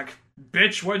most like,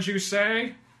 bitch, what'd you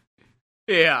say?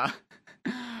 Yeah.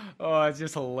 Oh, it's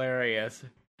just hilarious.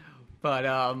 But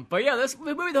yeah, this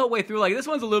movie the whole way through, like, this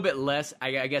one's a little bit less,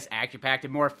 I guess, action-packed.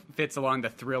 It more fits along the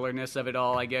thrillerness of it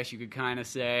all, I guess you could kind of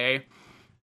say.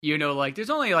 Like, there's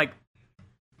only like,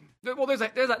 well, there's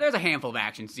a handful of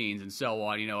action scenes and so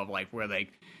on, of like where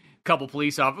like couple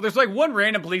police officers. There's like one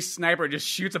random police sniper just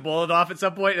shoots a bullet off at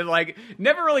some point and like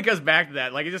never really goes back to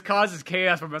that. Like it just causes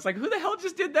chaos for us. Like who the hell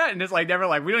just did that? And it's like never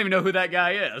like we don't even know who that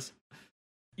guy is.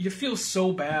 You feel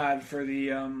so bad for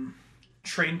the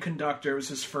train conductor. It was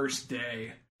his first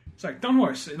day. It's like don't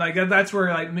worry. Like that's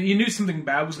where like you knew something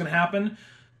bad was going to happen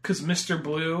because Mr.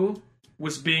 Blue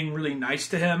was being really nice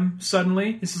to him.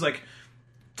 Suddenly, this is like.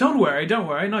 Don't worry.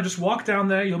 No, just walk down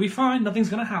there. You'll be fine. Nothing's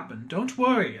going to happen. Don't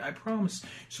worry. I promise.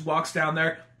 Just walks down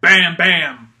there. Bam,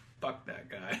 bam. Fuck that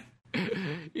guy.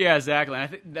 Yeah, exactly. I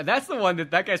think that's the one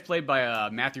that guy's played by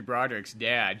Matthew Broderick's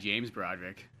dad, James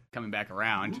Broderick, coming back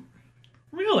around.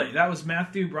 Really? That was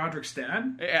Matthew Broderick's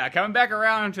dad? Yeah, coming back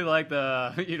around to like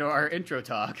the, our intro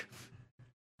talk.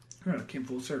 Oh, it came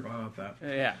full circle. How about that?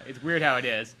 Yeah, it's weird how it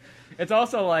is. It's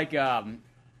also like, the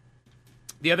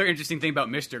other interesting thing about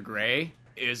Mr. Gray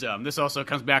is this also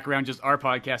comes back around just our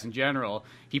podcast in general.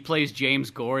 He plays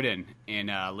James Gordon in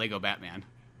Lego Batman.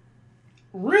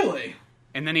 Really?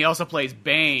 And then he also plays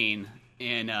Bane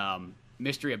in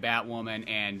Mystery of Batwoman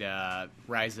and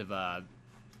Rise of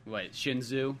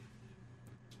Shinzu.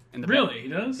 Really? He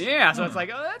does? Yeah, so it's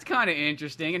like, oh, that's kind of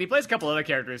interesting. And he plays a couple other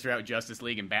characters throughout Justice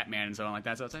League and Batman and so on like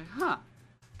that. So it's like, huh.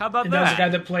 How about that? That was the guy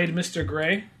that played Mr.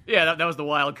 Gray? Yeah, that was the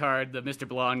wild card, the Mr.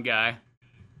 Blonde guy.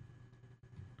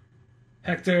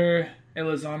 Hector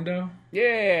Elizondo?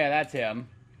 Yeah, that's him.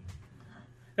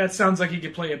 That sounds like he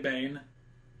could play a Bane.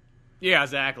 Yeah,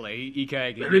 exactly. He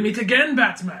kind of... We meet again,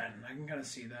 Batman! I can kind of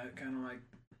see that. Kind of like...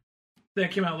 That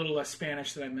came out a little less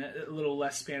Spanish than I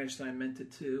meant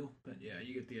it to. But yeah,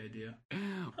 you get the idea.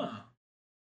 Huh.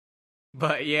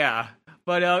 But yeah.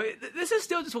 But this is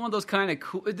still just one of those kind of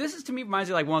cool... This is, to me,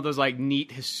 reminds me like one of those like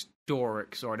neat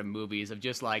historic sort of movies of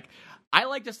just like, I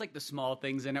like just like the small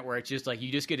things in it where it's just like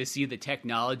you just get to see the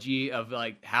technology of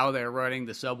like how they're running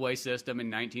the subway system in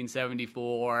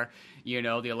 1974, you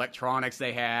know, the electronics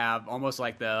they have, almost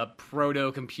like the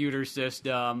proto-computer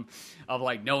system of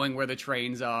like knowing where the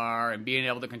trains are and being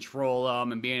able to control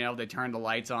them and being able to turn the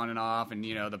lights on and off and,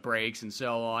 you know, the brakes and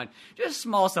so on. Just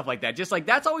small stuff like that. Just like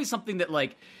that's always something that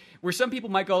like, where some people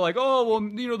might go like, oh, well,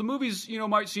 you know, the movies, you know,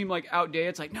 might seem like outdated.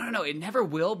 It's like, no, it never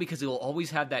will, because it will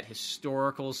always have that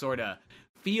historical sort of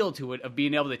feel to it of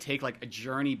being able to take like a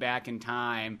journey back in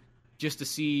time just to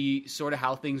see sort of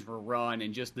how things were run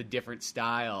and just the different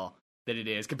style that it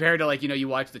is compared to like, you know, you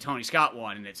watch the Tony Scott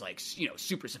one and it's like, you know,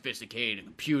 super sophisticated and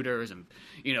computers and,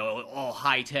 you know, all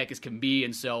high tech as can be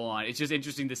and so on. It's just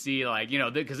interesting to see like, you know,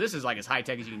 because this is like as high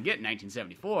tech as you can get in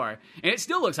 1974 and it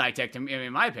still looks high tech to me,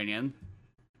 in my opinion.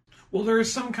 Well, there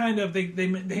was some kind of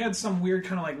they had some weird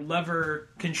kind of like lever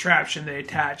contraption they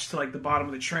attached to like the bottom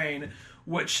of the train,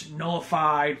 which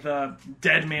nullified the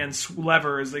dead man's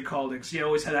lever, as they called it. Because you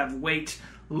always had to have weight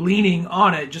leaning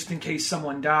on it just in case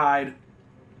someone died,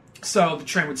 so the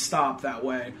train would stop that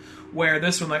way. Where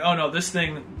this one, like, oh no, this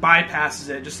thing bypasses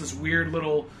it. Just this weird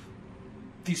little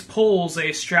these poles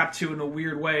they strapped to in a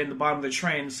weird way in the bottom of the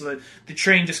train, so that the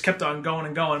train just kept on going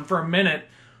and going for a minute.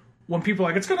 When people are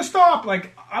like, it's going to stop,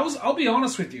 like, I'll be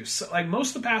honest with you. So, like,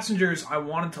 most of the passengers, I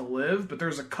wanted to live, but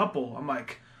there's a couple, I'm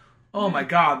like, oh my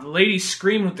god, the lady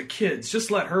screaming with the kids,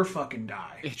 just let her fucking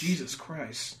die. Jesus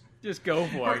Christ. Just go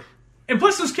for it. And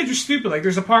plus, those kids are stupid. Like,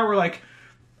 there's a part where, like,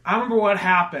 I don't remember what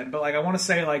happened, but, like, I want to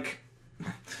say, like,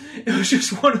 it was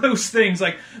just one of those things,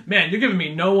 like, man, you're giving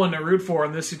me no one to root for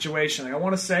in this situation. Like, I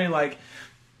want to say, like,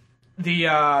 the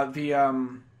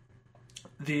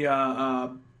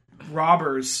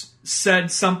robbers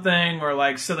said something or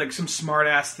like said like some smart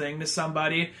ass thing to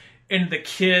somebody and the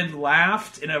kid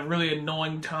laughed in a really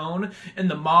annoying tone and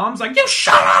the mom's like, you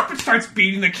shut up, and starts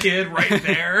beating the kid right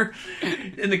there.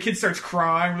 And the kid starts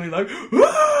crying really like,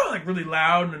 ah! Like really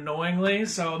loud and annoyingly.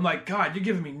 So I'm like, god, you're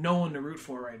giving me no one to root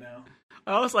for right now.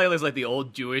 I also like there's like the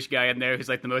old Jewish guy in there who's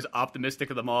like the most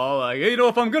optimistic of them all. Like, hey, you know,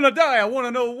 if I'm gonna die, I want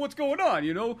to know what's going on.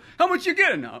 You know, how much you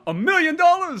getting? $1 million.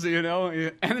 You know,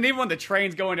 and then even when the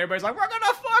train's going, everybody's like, we're gonna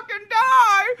fucking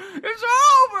die. It's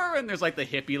over. And there's like the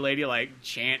hippie lady like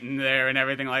chanting there and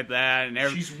everything like that. And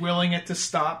she's willing it to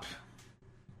stop.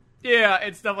 Yeah,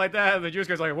 and stuff like that. And the Jewish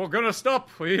guy's like, we're gonna stop.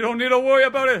 You don't need to worry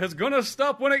about it. It's gonna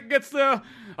stop when it gets there.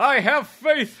 I have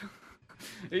faith.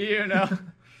 You know.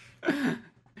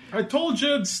 I told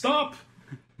you it'd stop.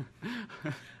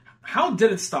 How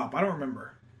did it stop? I don't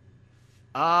remember.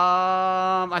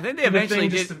 I think they eventually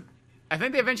did. I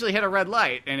think they eventually hit a red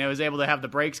light, and it was able to have the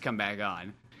brakes come back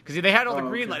on. Because they had all the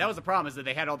green light. That was the problem, is that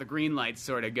they had all the green lights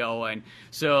sort of going,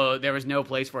 so there was no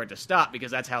place for it to stop,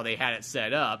 because that's how they had it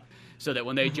set up, so that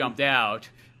when they jumped out,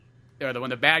 or when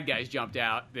the bad guys jumped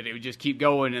out, that it would just keep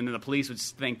going, and then the police would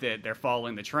think that they're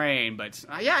following the train. But,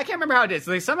 yeah, I can't remember how it did.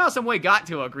 So they somehow, some way got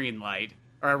to a green light.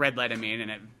 Or a red light, I mean, and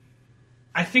it...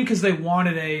 I think because they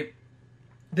wanted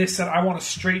they said, I want a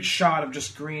straight shot of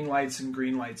just green lights and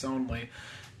green lights only.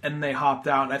 And they hopped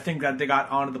out, and I think that they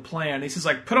got onto the plan. He says,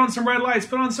 like, put on some red lights,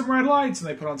 put on some red lights. And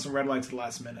they put on some red lights at the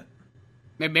last minute.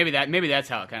 Maybe that's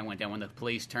how it kind of went down. When the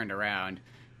police turned around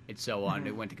and so on, they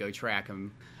went to go track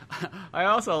him. I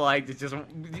also liked it just...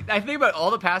 I think about all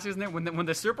the passengers in there, when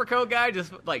the super coat guy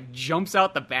just, like, jumps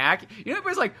out the back, you know,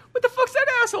 everybody's like, what the fuck's that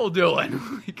asshole doing?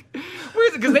 Like, where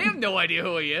is it? Because they have no idea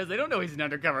who he is. They don't know he's an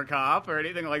undercover cop or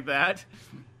anything like that.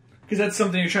 Because that's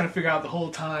something you're trying to figure out the whole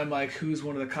time, like, who's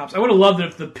one of the cops. I would have loved it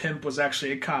if the pimp was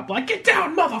actually a cop. Like, get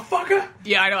down, motherfucker!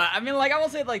 Yeah, I know. I mean, like, I will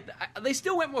say, like, they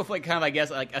still went with, like, kind of, I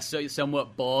guess, like, a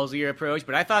somewhat ballsier approach,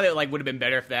 but I thought it, like, would have been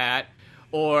better if that...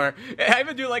 Or I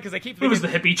even do like because I keep thinking it was the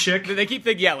hippie chick. They keep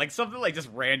thinking like something like just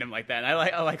random like that. And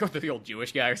I like the old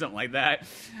Jewish guy or something like that.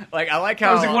 Like I like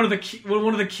how it was like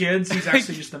one of the kids. He's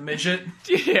actually just a midget.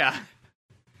 Yeah,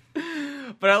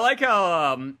 but I like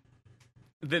how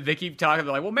they keep talking.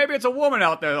 They're like, well, maybe it's a woman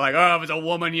out there. They're like, oh, if it's a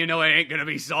woman, you know, it ain't gonna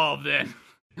be solved then.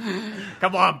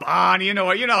 Come on, Bond. You know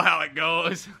what? You know how it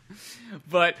goes.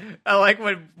 But I like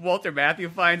when Walter Matthau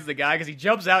finds the guy because he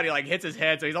jumps out and he like hits his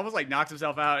head, so he's almost like knocks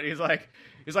himself out. And he's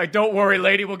like, don't worry,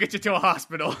 lady, we'll get you to a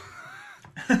hospital.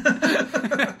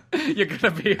 You're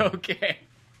gonna be okay.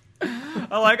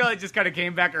 I like how it just kind of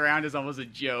came back around as almost a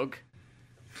joke.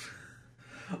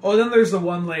 Oh, then there's the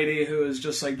one lady who is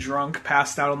just like drunk,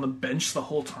 passed out on the bench the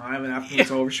whole time, and after it's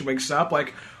over, she wakes up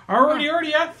like, are we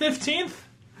already at 15th?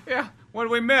 Yeah. What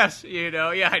did we miss? You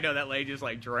know, yeah, I know that lady just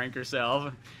like drank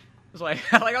herself. It's like,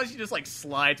 I like how she just, like,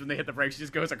 slides when they hit the brake. She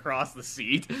just goes across the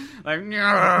seat. Like,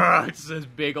 it's this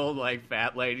big old, like,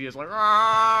 fat lady just like,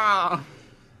 ah.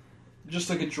 Just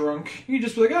like a drunk. You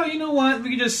just be like, oh, you know what?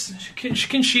 We can just... Can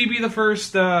she be the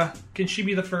first, can she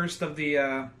be the first of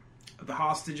the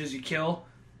hostages you kill?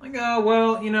 Like, oh,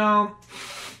 well, you know...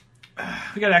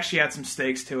 We gotta actually add some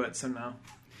stakes to it somehow.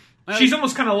 She's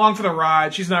almost kind of along for the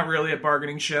ride. She's not really a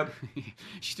bargaining chip.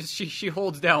 she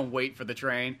holds down weight for the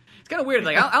train. It's kind of weird.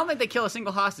 Like I don't think they kill a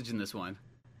single hostage in this one.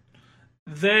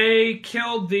 They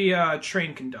killed the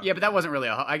train conductor. Yeah, but that wasn't really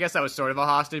I guess that was sort of a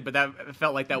hostage, but that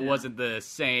felt like that wasn't the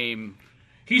same.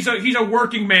 He's a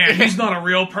working man. He's not a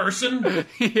real person.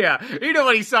 Yeah, you know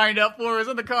what he signed up for. It was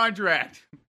in the contract.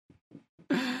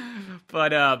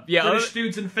 But yeah, British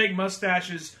dudes in fake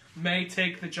mustaches may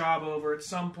take the job over at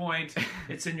some point.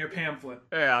 It's in your pamphlet.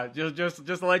 Yeah, just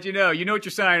to let you know what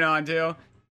you're signing on to.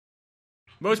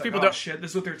 Most people don't. Shit,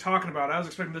 this is what they're talking about. I was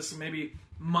expecting this maybe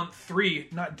month 3,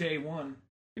 not day 1.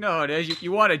 You know how it is.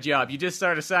 You want a job. You just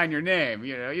start to sign your name.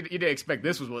 You know, you didn't expect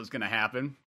this was what's going to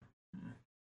happen.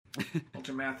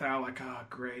 Walter Matthau, like, oh,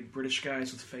 great. British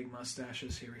guys with fake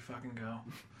mustaches. Here we fucking go.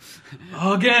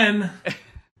 Again.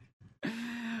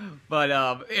 But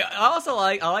I also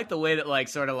like the way that like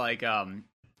sort of like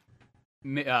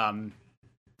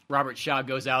Robert Shaw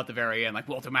goes out at the very end, like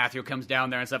Walter Matthau comes down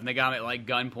there and stuff, and they got him at like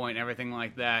gunpoint and everything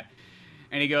like that.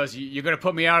 And he goes, "You're gonna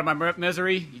put me out of my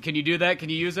misery? Can you do that? Can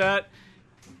you use that?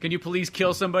 Can you please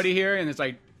kill somebody here?" And it's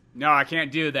like, "No, I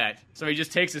can't do that." So he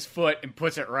just takes his foot and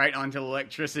puts it right onto the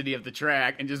electricity of the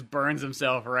track and just burns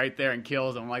himself right there and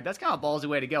kills him. Like, that's kind of a ballsy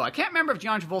way to go. I can't remember if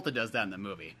John Travolta does that in the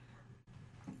movie.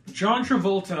 John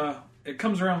Travolta, it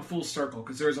comes around full circle,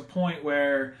 because there's a point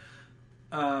where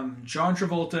John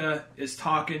Travolta is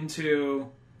talking to...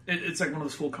 It's like one of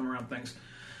those full come around things.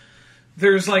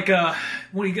 There's like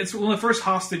when he gets one of the first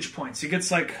hostage points, he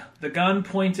gets like the gun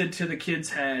pointed to the kid's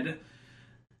head,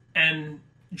 and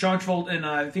John Travolta and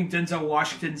I think Denzel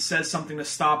Washington says something to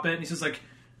stop it, and he's like,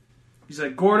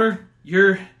 Gorder,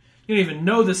 you don't even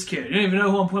know this kid. You don't even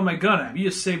know who I'm pointing my gun at. You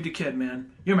just saved a kid, man.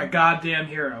 You're my goddamn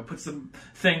hero. Puts the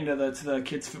thing to the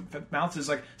kid's mouth. Is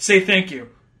like, say thank you.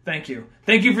 Thank you.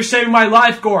 Thank you for saving my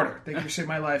life, Gorder. Thank you for saving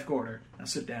my life, Gorder. Now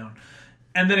sit down.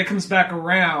 And then it comes back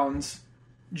around.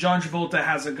 John Travolta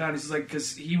has a gun. He's like,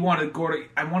 because he wanted Gorder.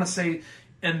 I want to say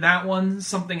in that one,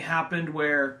 something happened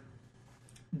where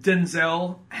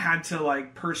Denzel had to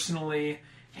like personally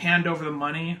hand over the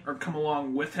money or come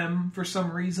along with him for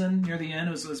some reason near the end.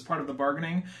 It was part of the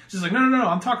bargaining. She's like, no,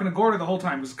 I'm talking to Gorder the whole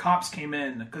time because cops came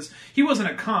in. Because he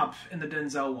wasn't a cop in the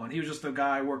Denzel one. He was just a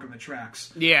guy working the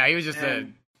tracks. Yeah, he was just a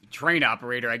train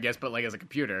operator, I guess, but like as a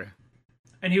computer.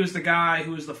 And he was the guy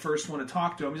who was the first one to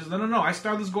talk to him. He says, no, I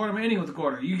started this Gorder meeting with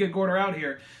Gorder. You get Gorder out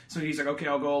here. So he's like, okay,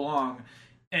 I'll go along.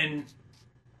 And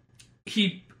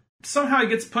somehow he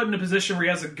gets put in a position where he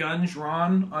has a gun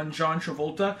drawn on John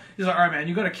Travolta. He's like, all right, man,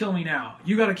 you got to kill me now.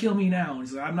 You got to kill me now. And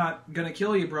he's like, I'm not going to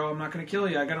kill you, bro. I'm not going to kill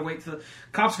you. I got to wait till the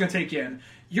cops are going to take you in.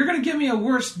 You're going to give me a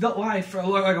worse life, or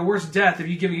like a worse death if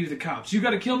you give me to the cops. You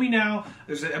got to kill me now.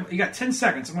 You got 10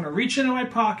 seconds. I'm going to reach into my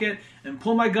pocket and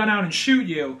pull my gun out and shoot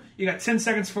you. You got 10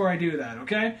 seconds before I do that,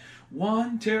 okay?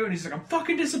 1, 2, and he's like, I'm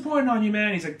fucking disappointed on you,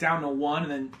 man. He's like down to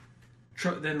 1, and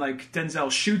then like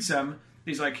Denzel shoots him.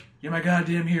 He's like, you're my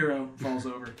goddamn hero. Falls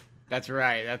over. That's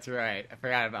right. I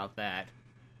forgot about that.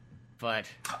 But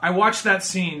I watched that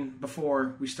scene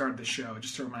before we started the show,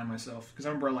 just to remind myself, because I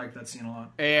remember I liked that scene a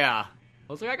lot. Yeah.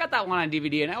 Well, so I got that one on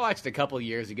DVD, and I watched it a couple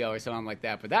years ago or something like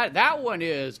that. But that one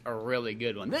is a really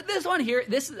good one. This one here,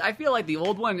 I feel like the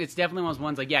old one, it's definitely one of those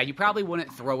ones, like, yeah, you probably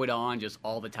wouldn't throw it on just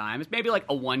all the time. It's maybe like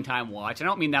a one-time watch. I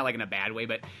don't mean that like in a bad way,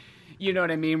 but you know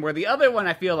what I mean? Where the other one,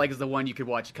 I feel like, is the one you could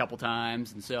watch a couple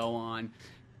times and so on.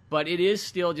 But it is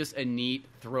still just a neat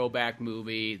throwback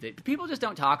movie that people just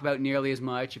don't talk about nearly as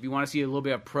much. If you want to see a little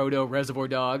bit of proto-Reservoir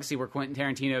Dogs, see where Quentin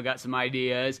Tarantino got some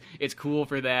ideas, it's cool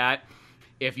for that.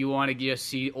 If you want to just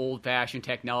see old-fashioned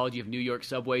technology of New York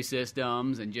subway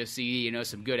systems and just see,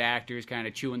 some good actors kind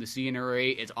of chewing the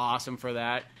scenery, it's awesome for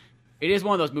that. It is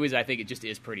one of those movies that I think it just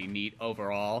is pretty neat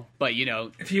overall. But,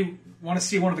 if you want to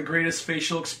see one of the greatest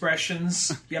facial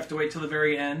expressions, you have to wait till the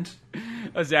very end.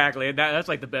 Exactly. That's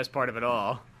like the best part of it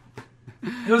all.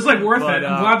 It was like worth it.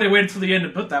 I'm glad they waited till the end to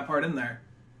put that part in there.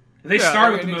 If they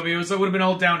started with the movie, it would have been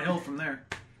all downhill from there.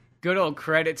 Good old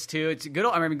credits too. It's good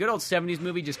old 70s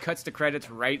movie just cuts the credits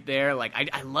right there. Like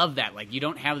I love that. Like you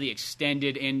don't have the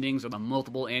extended endings or the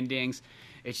multiple endings.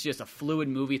 It's just a fluid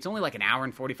movie. It's only like an hour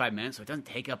and 45 minutes, so it doesn't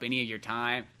take up any of your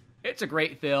time. It's a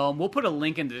great film. We'll put a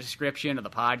link in the description of the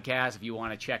podcast if you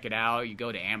want to check it out. You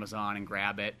go to Amazon and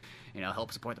grab it.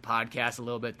 Help support the podcast a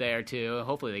little bit there, too.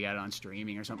 Hopefully they got it on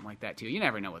streaming or something like that, too. You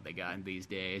never know what they got these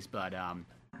days. But,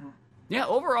 yeah,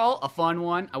 overall, a fun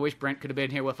one. I wish Brent could have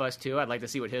been here with us, too. I'd like to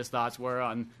see what his thoughts were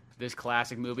on this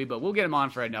classic movie. But we'll get him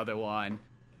on for another one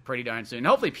pretty darn soon.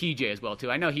 Hopefully PJ as well, too.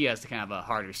 I know he has kind of a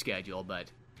harder schedule,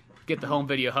 but get the Home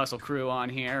Video Hustle crew on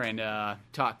here and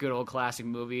talk good old classic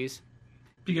movies.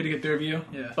 Be good to get their view.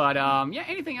 Yeah. But,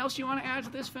 anything else you want to add to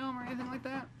this film or anything like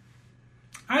that?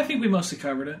 I think we mostly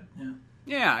covered it. Yeah.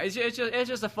 Yeah, it's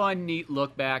just a fun, neat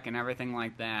look back and everything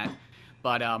like that.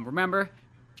 But remember,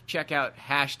 check out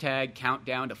hashtag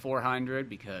countdown to 400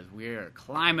 because we're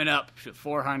climbing up to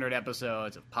 400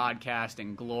 episodes of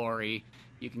podcasting glory.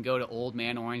 You can go to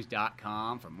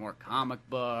oldmanorange.com for more comic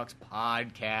books,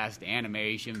 podcast,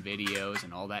 animation, videos,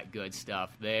 and all that good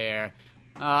stuff there.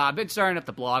 I've been starting up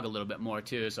the blog a little bit more,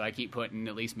 too, so I keep putting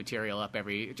at least material up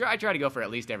I try to go for at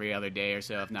least every other day or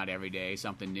so, if not every day,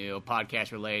 something new,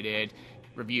 podcast-related,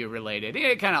 review-related.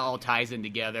 It kind of all ties in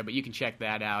together, but you can check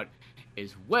that out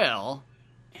as well.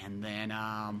 And then,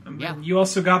 yeah. You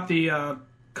also got the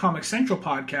Comic Central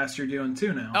podcast you're doing,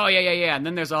 too, now. Oh, yeah. And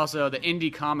then there's also the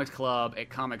Indie Comics Club at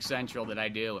Comic Central that I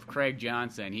do with Craig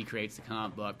Johnson. He creates the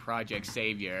comic book Project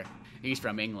Savior. He's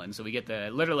from England, so we get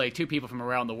literally two people from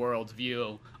around the world's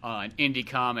view on indie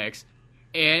comics.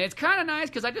 And it's kind of nice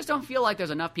because I just don't feel like there's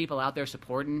enough people out there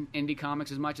supporting indie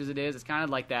comics as much as it is. It's kind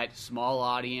of like that small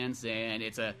audience, and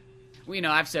it's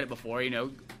I've said it before,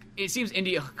 it seems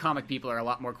indie comic people are a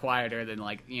lot more quieter than,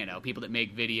 people that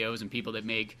make videos and people that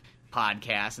make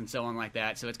podcasts and so on like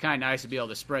that. So it's kind of nice to be able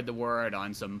to spread the word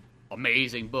on some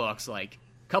amazing books, like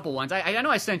couple ones. I know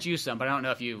I sent you some, but I don't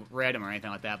know if you read them or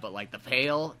anything like that, but The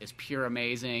Pale is pure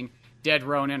amazing. Dead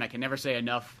Ronin, I can never say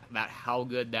enough about how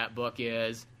good that book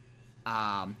is.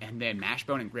 And then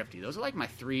Mashbone and Grifty. Those are my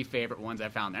three favorite ones I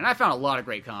found there. And I found a lot of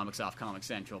great comics off Comic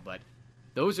Central, but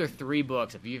those are three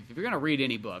books. If you're going to read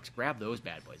any books, grab those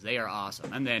bad boys. They are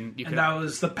awesome. And then And that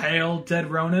was The Pale, Dead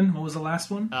Ronin. What was the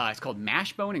last one? It's called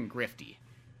Mashbone and Grifty.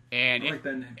 And I like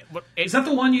that name. Is that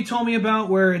the one you told me about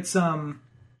where it's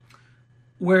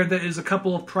where there is a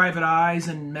couple of private eyes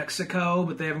in Mexico,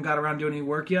 but they haven't got around doing any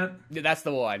work yet? That's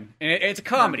the one. And it's a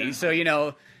comedy, okay.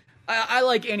 So, I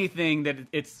like anything that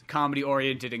it's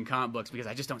comedy-oriented in comic books because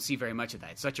I just don't see very much of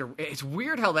that. It's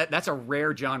weird how that's a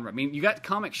rare genre. I mean, you got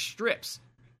comic strips.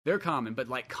 They're common, but,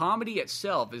 comedy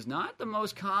itself is not the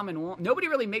most common one. Nobody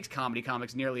really makes comedy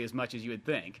comics nearly as much as you would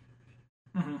think.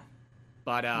 Mm-hmm.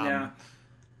 But, yeah.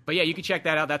 But yeah, you can check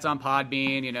that out. That's on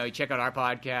Podbean. You check out our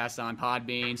podcast on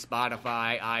Podbean,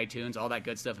 Spotify, iTunes, all that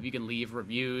good stuff. If you can leave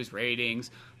reviews, ratings,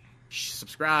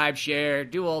 subscribe, share,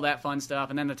 do all that fun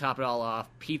stuff. And then to top it all off,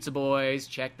 Pizza Boys,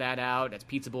 check that out. That's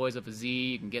Pizza Boys with a Z.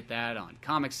 You can get that on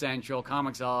Comic Central,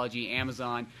 Comixology,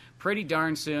 Amazon. Pretty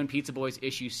darn soon, Pizza Boys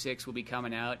issue 6 will be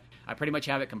coming out. I pretty much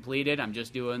have it completed. I'm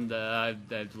just doing the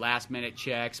last-minute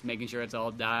checks, making sure it's all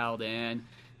dialed in.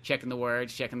 Checking the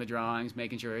words, checking the drawings,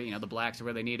 making sure, the blacks are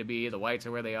where they need to be, the whites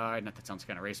are where they are. Not that sounds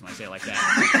kind of racist when I say it like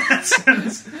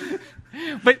that.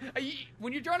 But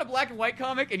when you're drawing a black and white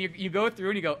comic and you go through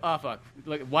and you go, oh, fuck,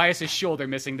 like, why is his shoulder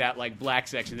missing that, black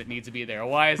section that needs to be there? Or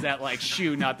why is that,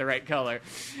 shoe not the right color?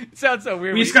 It sounds so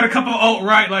weird. We just got a couple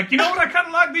alt-right, you know what, I kind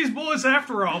of like these boys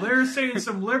after all. They're saying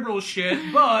some liberal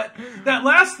shit, but that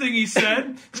last thing he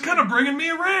said is kind of bringing me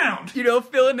around.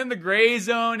 Filling in the gray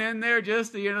zone in there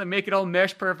just to, make it all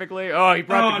mesh perfectly. Oh, he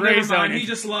brought the gray zone in. He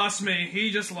just lost me.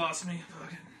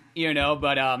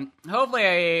 But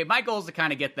hopefully my goal is to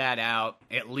kind of get that out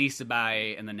at least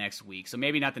by in the next week. So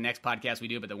maybe not the next podcast we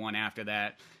do, but the one after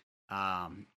that.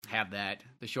 Have that,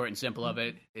 the short and simple of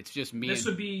it. It's just me. This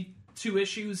would be 2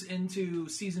 issues into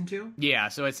season 2? Yeah,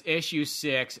 so it's issue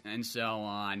 6 and so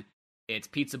on. It's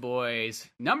Pizza Boys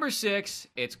number 6.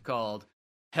 It's called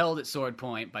Held at Sword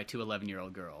Point by 2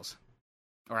 11-year-old girls.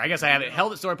 Or I guess I have it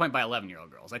held at sword point by 11-year-old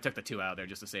girls. I took the 2 out of there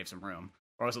just to save some room.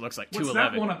 Or else it looks like 2 What's 11.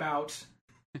 What's that one about?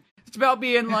 It's about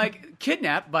being,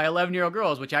 kidnapped by 11-year-old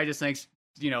girls, which I just think's,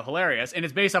 hilarious. And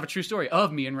it's based off a true story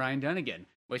of me and Ryan Dunnigan,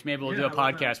 which maybe we'll do a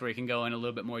podcast where we can go in a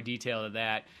little bit more detail to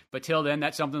that. But till then,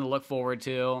 that's something to look forward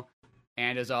to.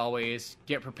 And as always,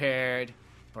 get prepared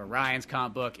for Ryan's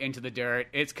comic book, Into the Dirt.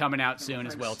 It's coming out soon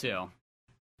as well, too.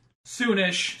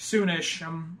 Soonish.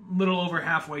 I'm a little over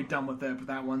halfway done with it, but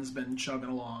that one's been chugging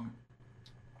along.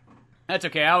 That's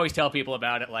okay. I always tell people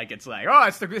about it it's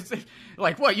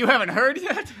what, you haven't heard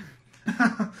yet?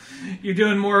 You're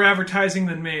doing more advertising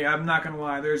than me. I'm not going to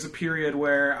lie. There's a period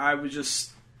where I was just...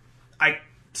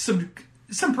 some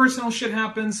personal shit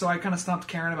happened, so I kind of stopped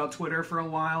caring about Twitter for a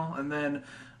while, and then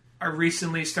I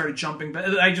recently started jumping, but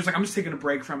I'm just taking a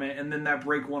break from it, and then that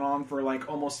break went on for like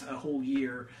almost a whole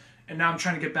year, and now I'm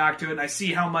trying to get back to it. And I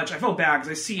see how much I feel bad because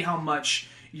I see how much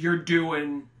you're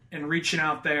doing and reaching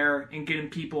out there and getting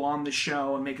people on the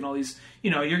show and making all these.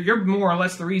 You're more or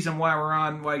less the reason why we're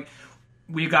on. Like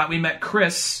we met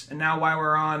Chris, and now why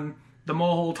we're on the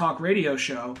Mohole Talk radio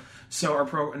show, so our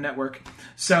pro network.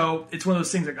 So it's one of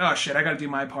those things like, oh shit, I got to do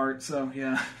my part. So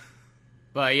yeah.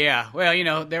 But yeah,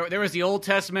 well, there was the Old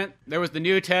Testament, there was the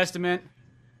New Testament,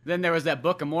 then there was that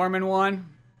Book of Mormon one,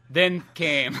 then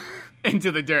came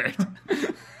Into the Dirt.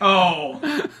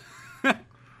 Oh.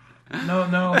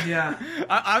 No, yeah.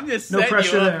 I'm just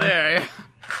setting you up there.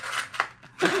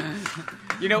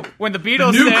 When the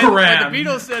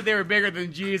Beatles said they were bigger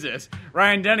than Jesus,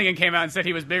 Ryan Dunnigan came out and said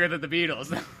he was bigger than the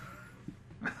Beatles.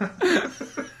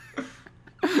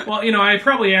 Well, I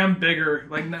probably am bigger,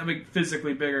 like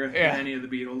physically bigger than any of the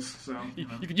Beatles. So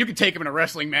you can take him in a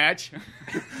wrestling match.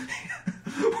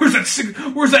 Where's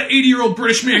that 80-year-old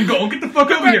British man going? Get the fuck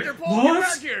over here! Paul, get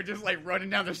back here! Just like running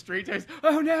down the street.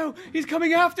 Oh no, he's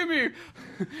coming after me,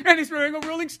 and he's wearing a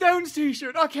Rolling Stones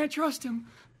t-shirt. I can't trust him.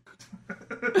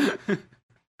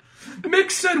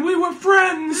 Mick said we were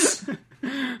friends.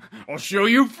 I'll show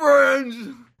you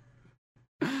friends.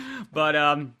 But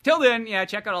till then,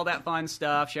 check out all that fun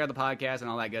stuff, share the podcast, and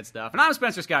all that good stuff. And I'm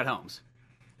Spencer Scott Holmes.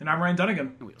 And I'm Ryan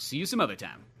Dunnigan. And we'll see you some other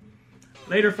time.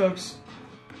 Later, folks.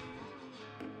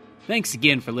 Thanks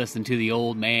again for listening to the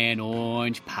Old Man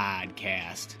Orange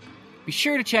podcast. Be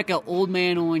sure to check out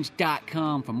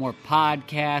oldmanorange.com for more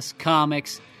podcasts,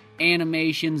 comics,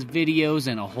 animations, videos,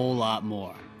 and a whole lot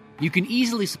more. You can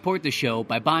easily support the show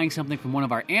by buying something from one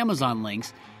of our Amazon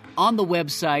links on the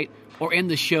website or in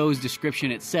the show's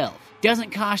description itself.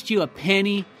 Doesn't cost you a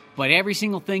penny, but every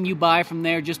single thing you buy from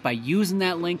there just by using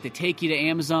that link to take you to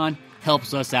Amazon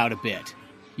helps us out a bit.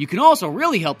 You can also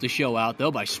really help the show out, though,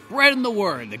 by spreading the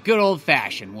word the good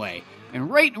old-fashioned way,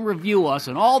 and rate and review us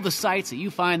on all the sites that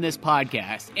you find this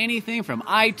podcast. Anything from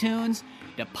iTunes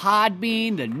to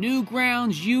Podbean to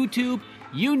Newgrounds, YouTube,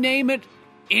 you name it,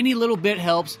 any little bit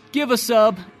helps. Give a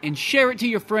sub and share it to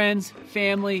your friends,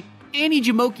 family, any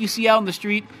jamoke you see out on the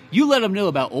street, you let them know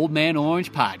about Old Man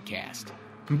Orange podcast.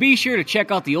 And be sure to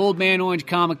check out the Old Man Orange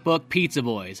comic book Pizza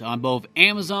Boys on both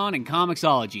Amazon and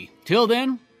Comixology. Till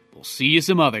then, we'll see you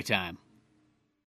some other time.